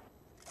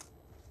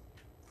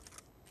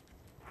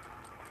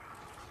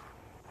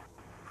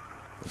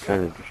 I'm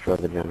trying to destroy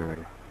the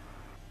generator.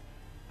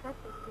 That's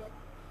just good.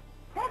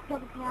 That's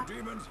double The tap.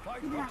 demons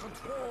fight for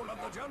control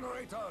of the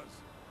generators.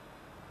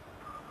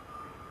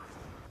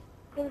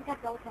 It was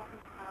got double tap.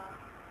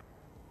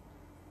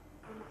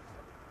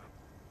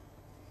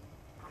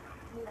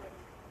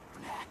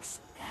 Max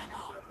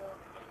ammo.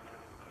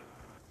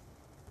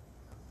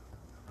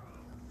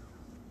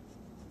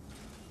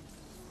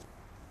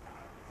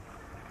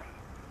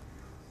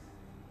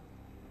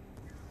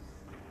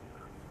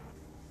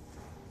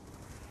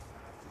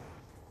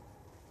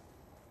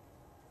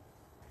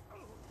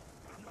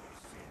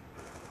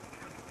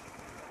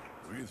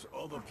 With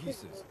other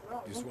pieces,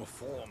 this will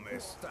form a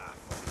staff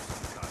of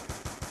some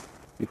kind.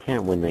 You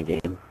can't win the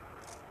game.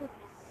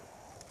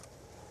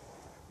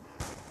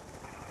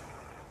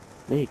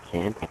 No, you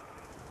can't.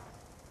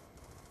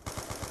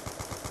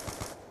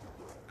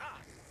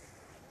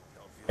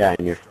 Yeah,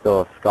 and you're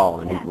still a skull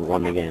and you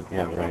won the game.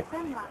 Yeah, right.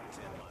 Yeah,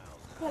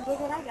 look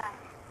what I got.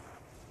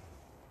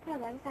 Yeah,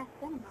 that's that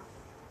cinema.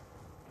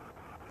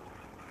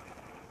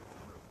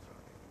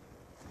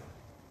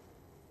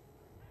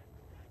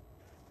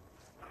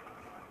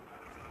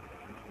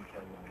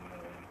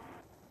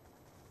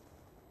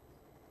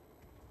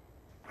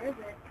 Where is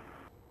it?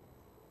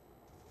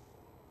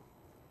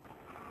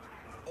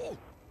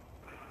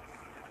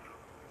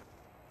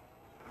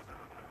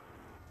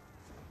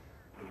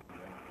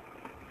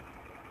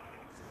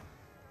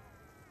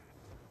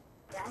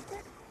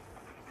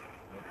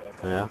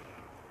 Yeah?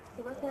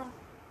 ¿Qué pasa?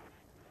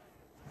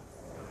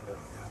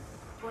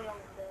 Voy a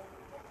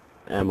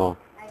ver. Ammo.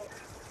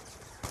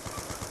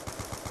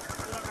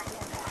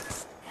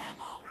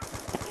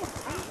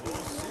 Your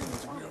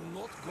sins will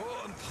not go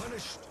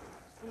unpunished.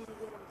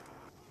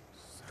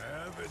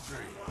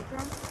 Savagery.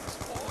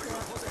 It's all you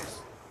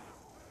possess.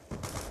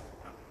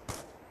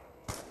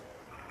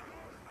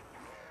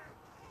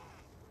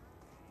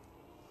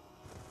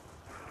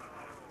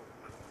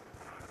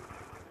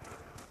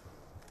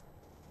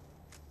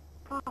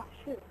 Oh,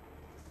 shoot.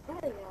 There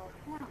you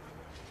are. Now,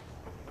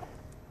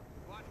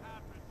 What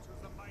happened to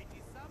the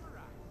mighty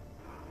samurai?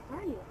 where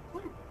are you?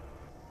 Where?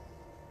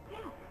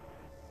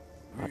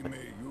 Yeah. We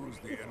may use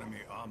the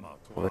enemy armor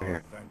to Over our here.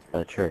 advantage. By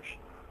the church.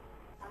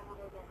 I don't know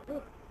what to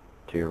do.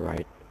 To your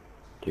right.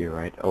 To your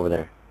right. Over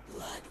there.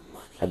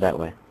 Head that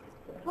way.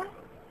 What?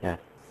 Yes.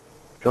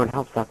 Jordan,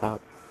 help stop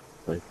out.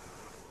 Please.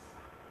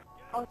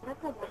 Oh,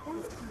 that's a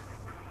weapon?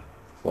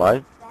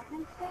 What?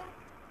 Weapon there?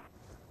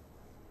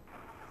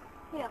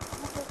 Yeah,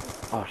 what's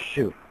this? Oh,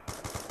 shoot.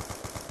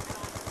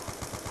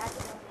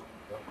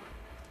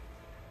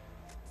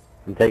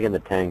 I'm taking the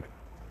tank.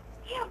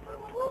 Yeah, but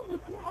what was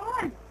it?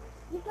 On!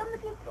 You got me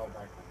to go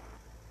back.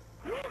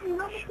 Yeah, you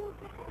got me to go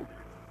back.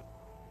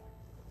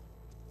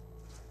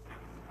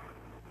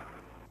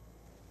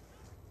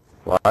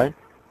 What?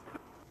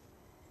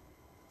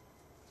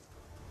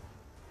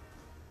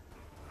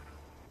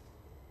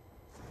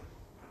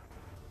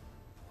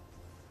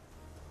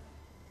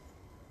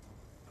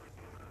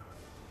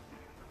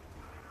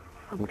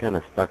 I'm kind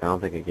of stuck. I don't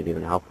think I could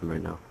even help him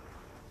right now.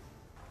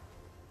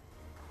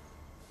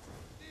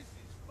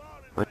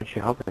 Why aren't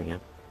you helping him?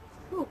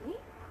 Who, me?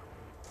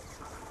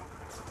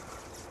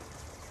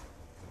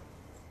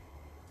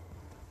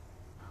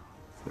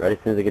 Ready?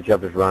 As soon as I get you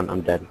up, just run.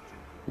 I'm dead.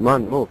 Come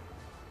on, move.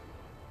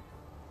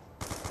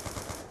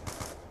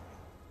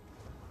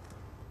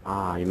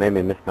 Ah, you made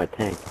me miss my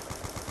tank.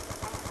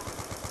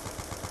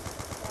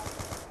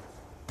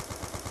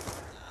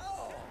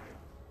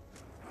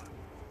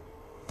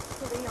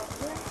 So they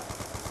over here?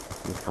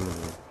 He's coming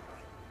in.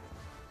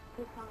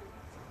 Who's coming?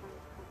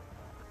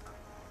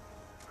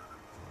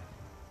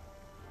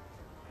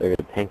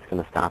 The tank's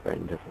gonna stop it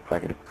in just a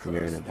second.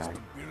 You're gonna die.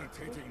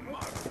 Debilitating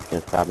mark. It's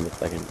gonna stop in a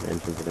second. The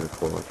engines are gonna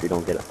pull. If you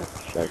don't get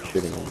start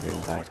shooting him, you're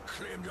gonna die.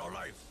 Claim your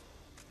life.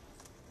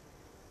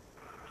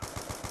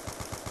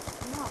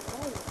 No,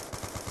 wait.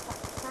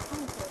 Stop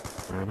coming to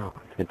it. I don't know.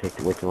 It's gonna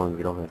take way too long to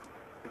get over it.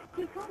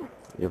 Keep coming.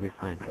 You'll be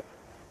fine. I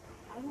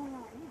don't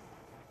know.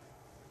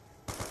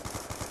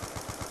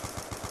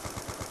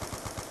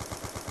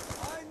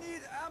 I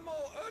need ammo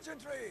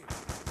urgently.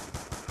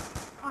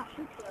 Oh,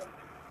 shoot, kid.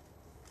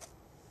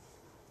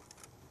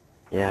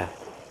 Yeah.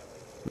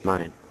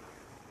 Mine.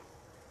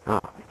 Oh,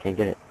 I can't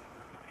get it.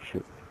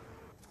 Shoot.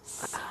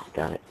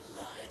 Got it.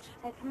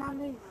 Hey, come on,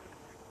 dude.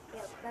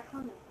 Yeah, they're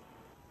coming.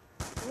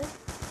 This?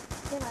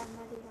 Yeah, I'm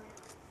ready.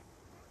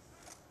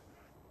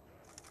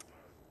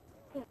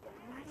 Yeah,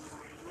 I'm ready.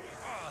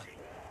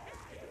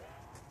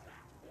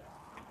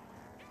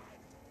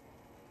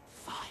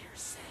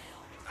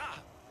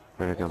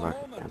 We're gonna go For back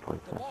the to moment,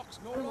 standpoint. the box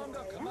no longer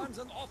commands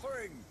an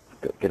offering.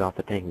 Get off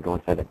the tank and go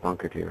inside that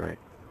bunker to your right.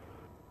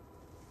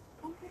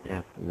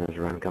 Yeah, and there's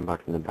a random gun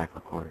box in the back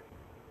left corner.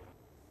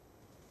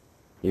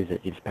 Use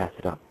it. You just pass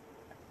it up.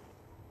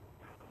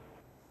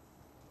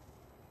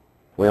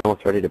 We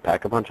almost ready to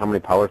pack a bunch? How many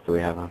powers do we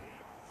have on?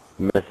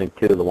 I'm missing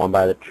 2, the one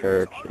by the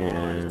church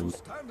and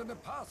Stand in the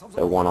path of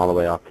the one all the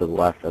way off to the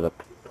left of the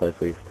place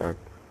we start.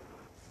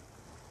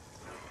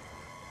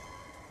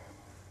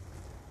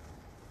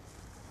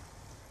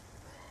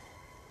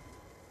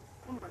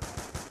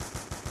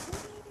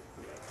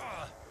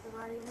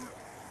 Where are you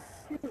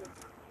now?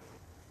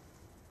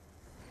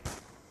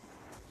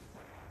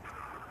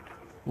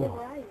 Yeah,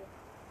 where are you?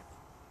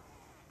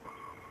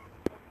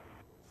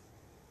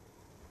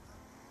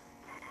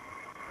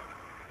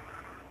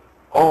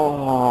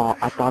 Oh,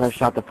 I thought I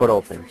shot the foot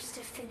open. First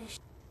to finish.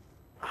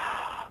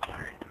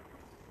 Sorry.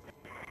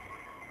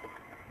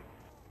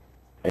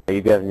 Are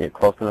you guys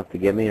close enough to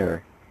get me,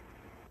 or?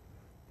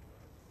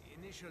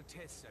 The initial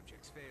test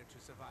subjects failed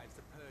to survive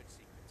the purge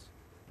sequence.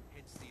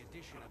 Hence the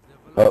addition of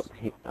the Oh,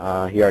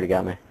 velocity. he already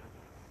got me.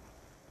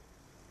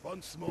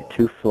 once You're more.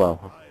 too slow.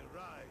 I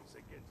rise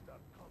against our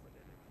common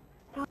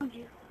enemy. Found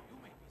you. You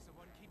may be the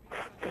one keeping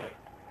us alive.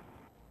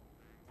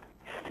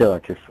 Still are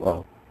too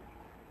slow.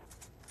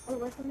 Oh,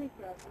 where's the meat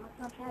for us?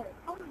 I'm not try it.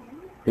 Oh,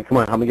 man. Hey, come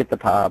on, help me get the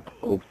pop.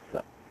 Oops.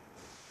 Where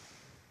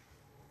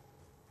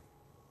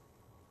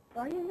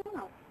are you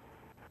now?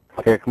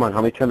 Here, come on,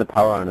 help me turn the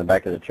power on in the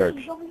back of the church.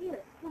 He's over here.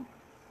 Come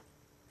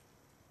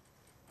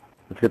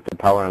Let's get the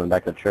power on in the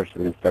back of the church so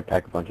we can start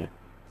packing a bunch of.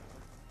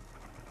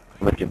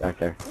 I'll meet you back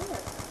there. on.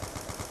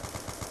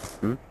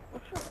 Where? Hmm?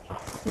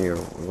 What's your... Here,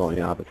 we're going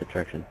the opposite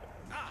direction.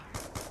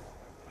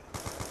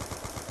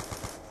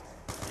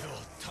 Your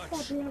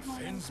touch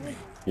offends me.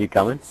 You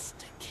coming?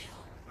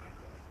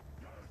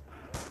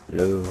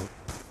 Hello.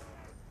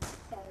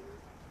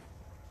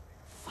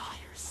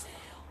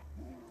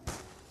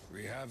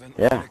 We have have an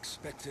Yeah.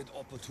 unexpected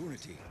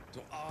opportunity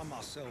to arm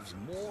ourselves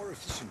more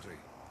efficiently.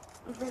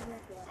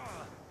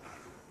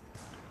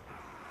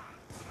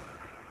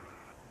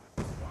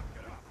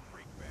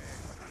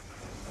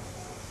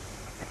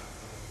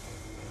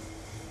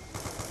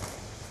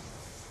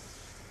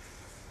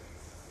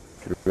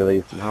 Could really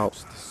use some help.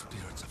 Perhaps the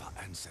spirits of our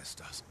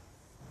ancestors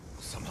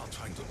are somehow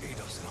trying to aid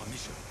us in our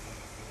mission.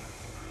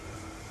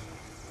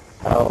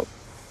 Help.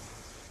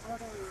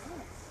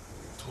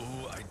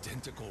 Two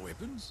identical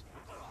weapons?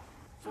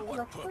 For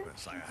what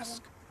purpose, I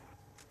ask?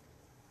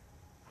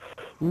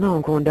 No,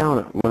 I'm going down.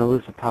 I'm gonna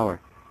lose the power.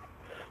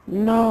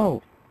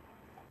 No!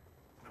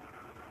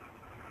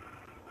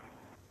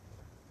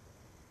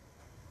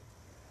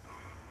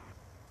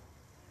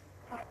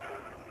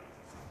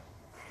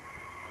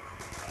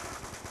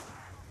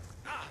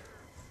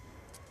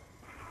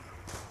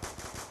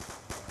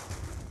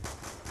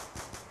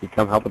 You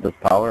come help with this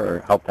power, or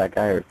help that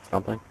guy, or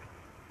something?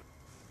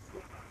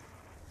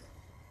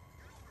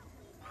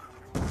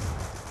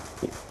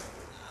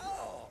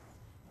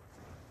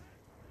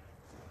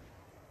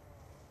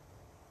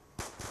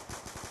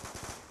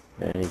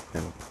 There you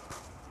go.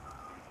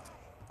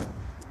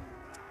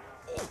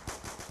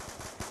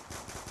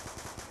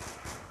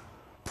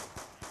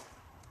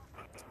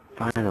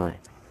 Finally.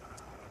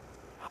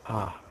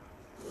 Ah.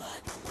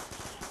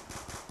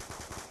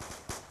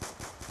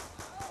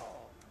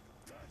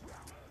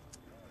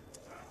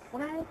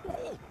 When I was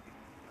sick.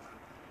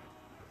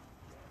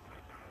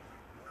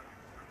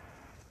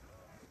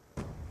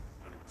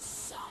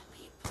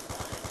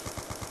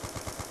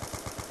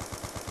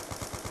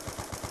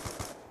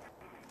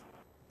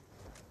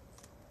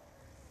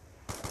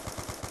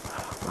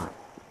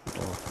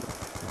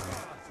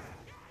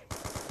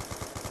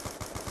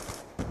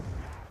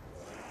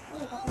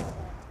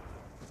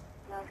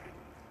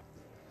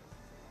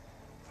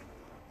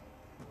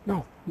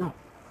 No, no.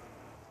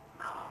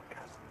 Oh, God.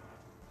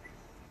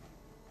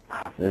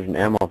 Ah, there's an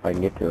ammo if I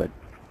can get to it.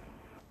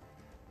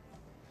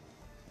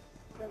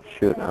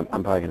 Shoot, I'm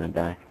probably gonna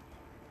die.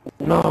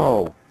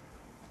 No!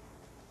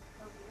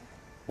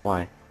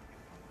 Why?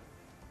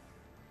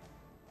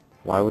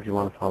 Why would you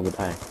want to follow the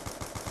die?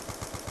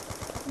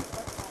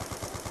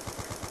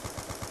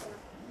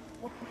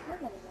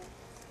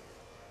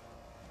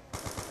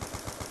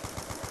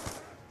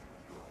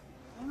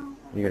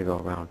 You gotta go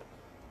around.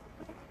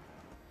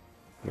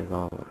 You gotta go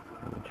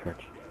around the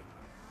church.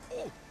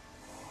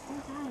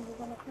 Sometimes you're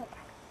gonna cook.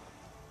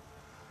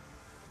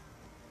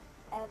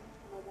 And I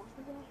want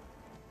to go.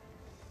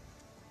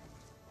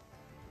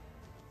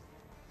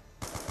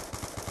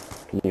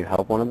 Can you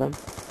help one of them?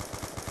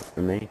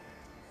 For me?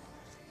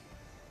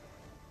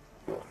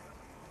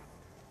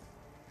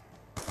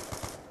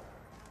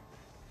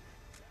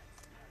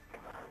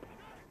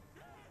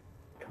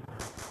 Come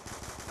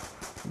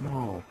on.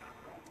 No.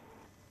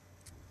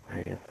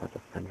 I guess that's a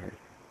fender.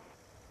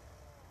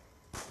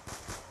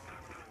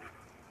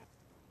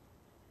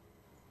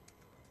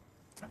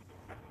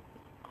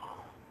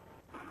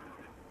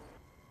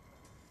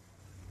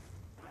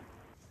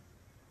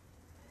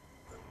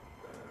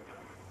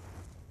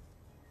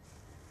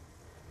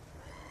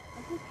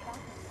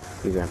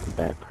 You got the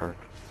bad perk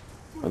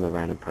from the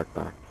random perk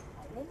box.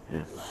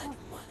 Yeah.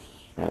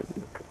 That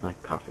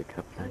like coffee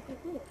cup thing.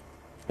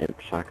 It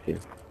shocks you.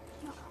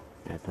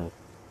 Yeah, it does.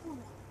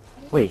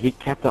 Wait, he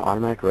kept the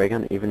automatic ray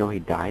gun even though he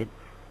died?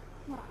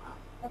 We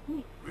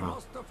Oh.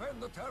 must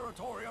defend the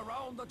territory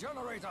around the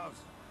generators.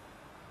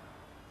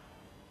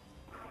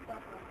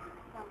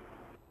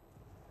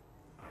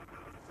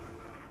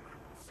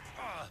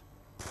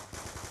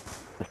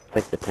 Let's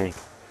take the tank.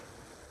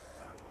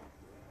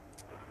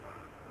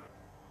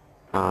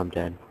 Oh, I'm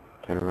dead.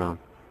 Turn around.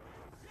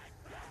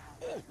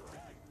 Your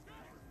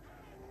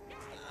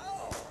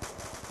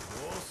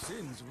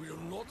sins will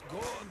not go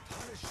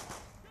unpunished.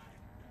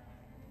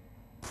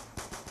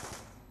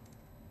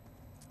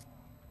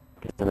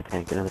 Get in the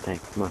tank, get in the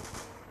tank. Come on.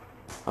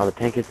 Oh, the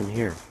tank isn't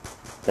here.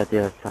 It's at the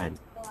other side.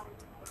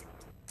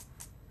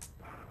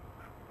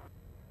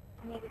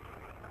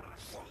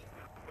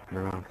 Turn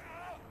around.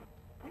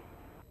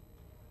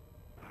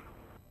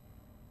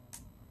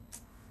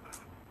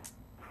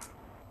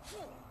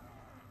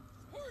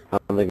 I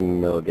don't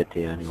think they'll get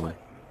to you anyway.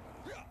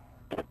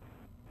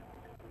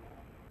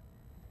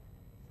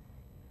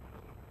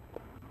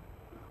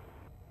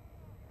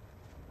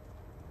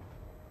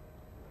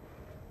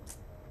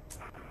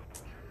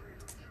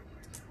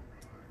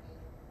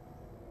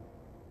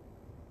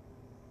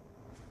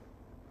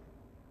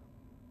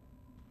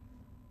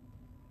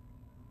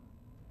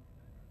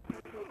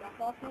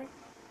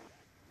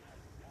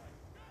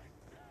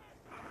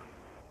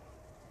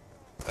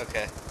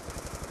 Okay.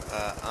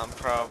 I'm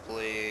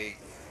probably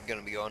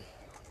gonna be going.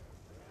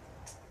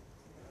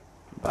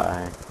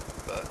 Bye.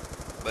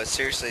 But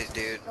seriously,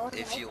 dude,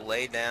 if you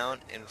lay down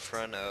in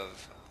front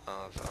of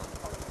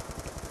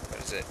what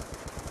is it?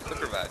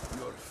 Quick revive.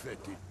 Your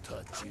fetid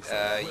touch is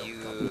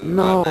You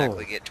No.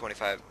 automatically get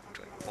 25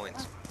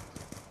 points.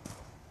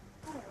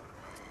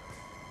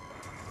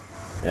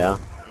 Yeah?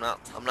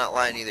 I'm not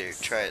lying either.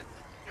 Try it.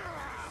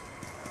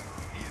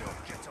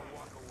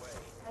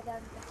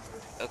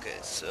 Okay,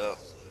 so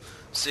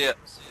see ya.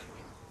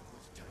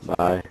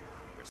 Bye.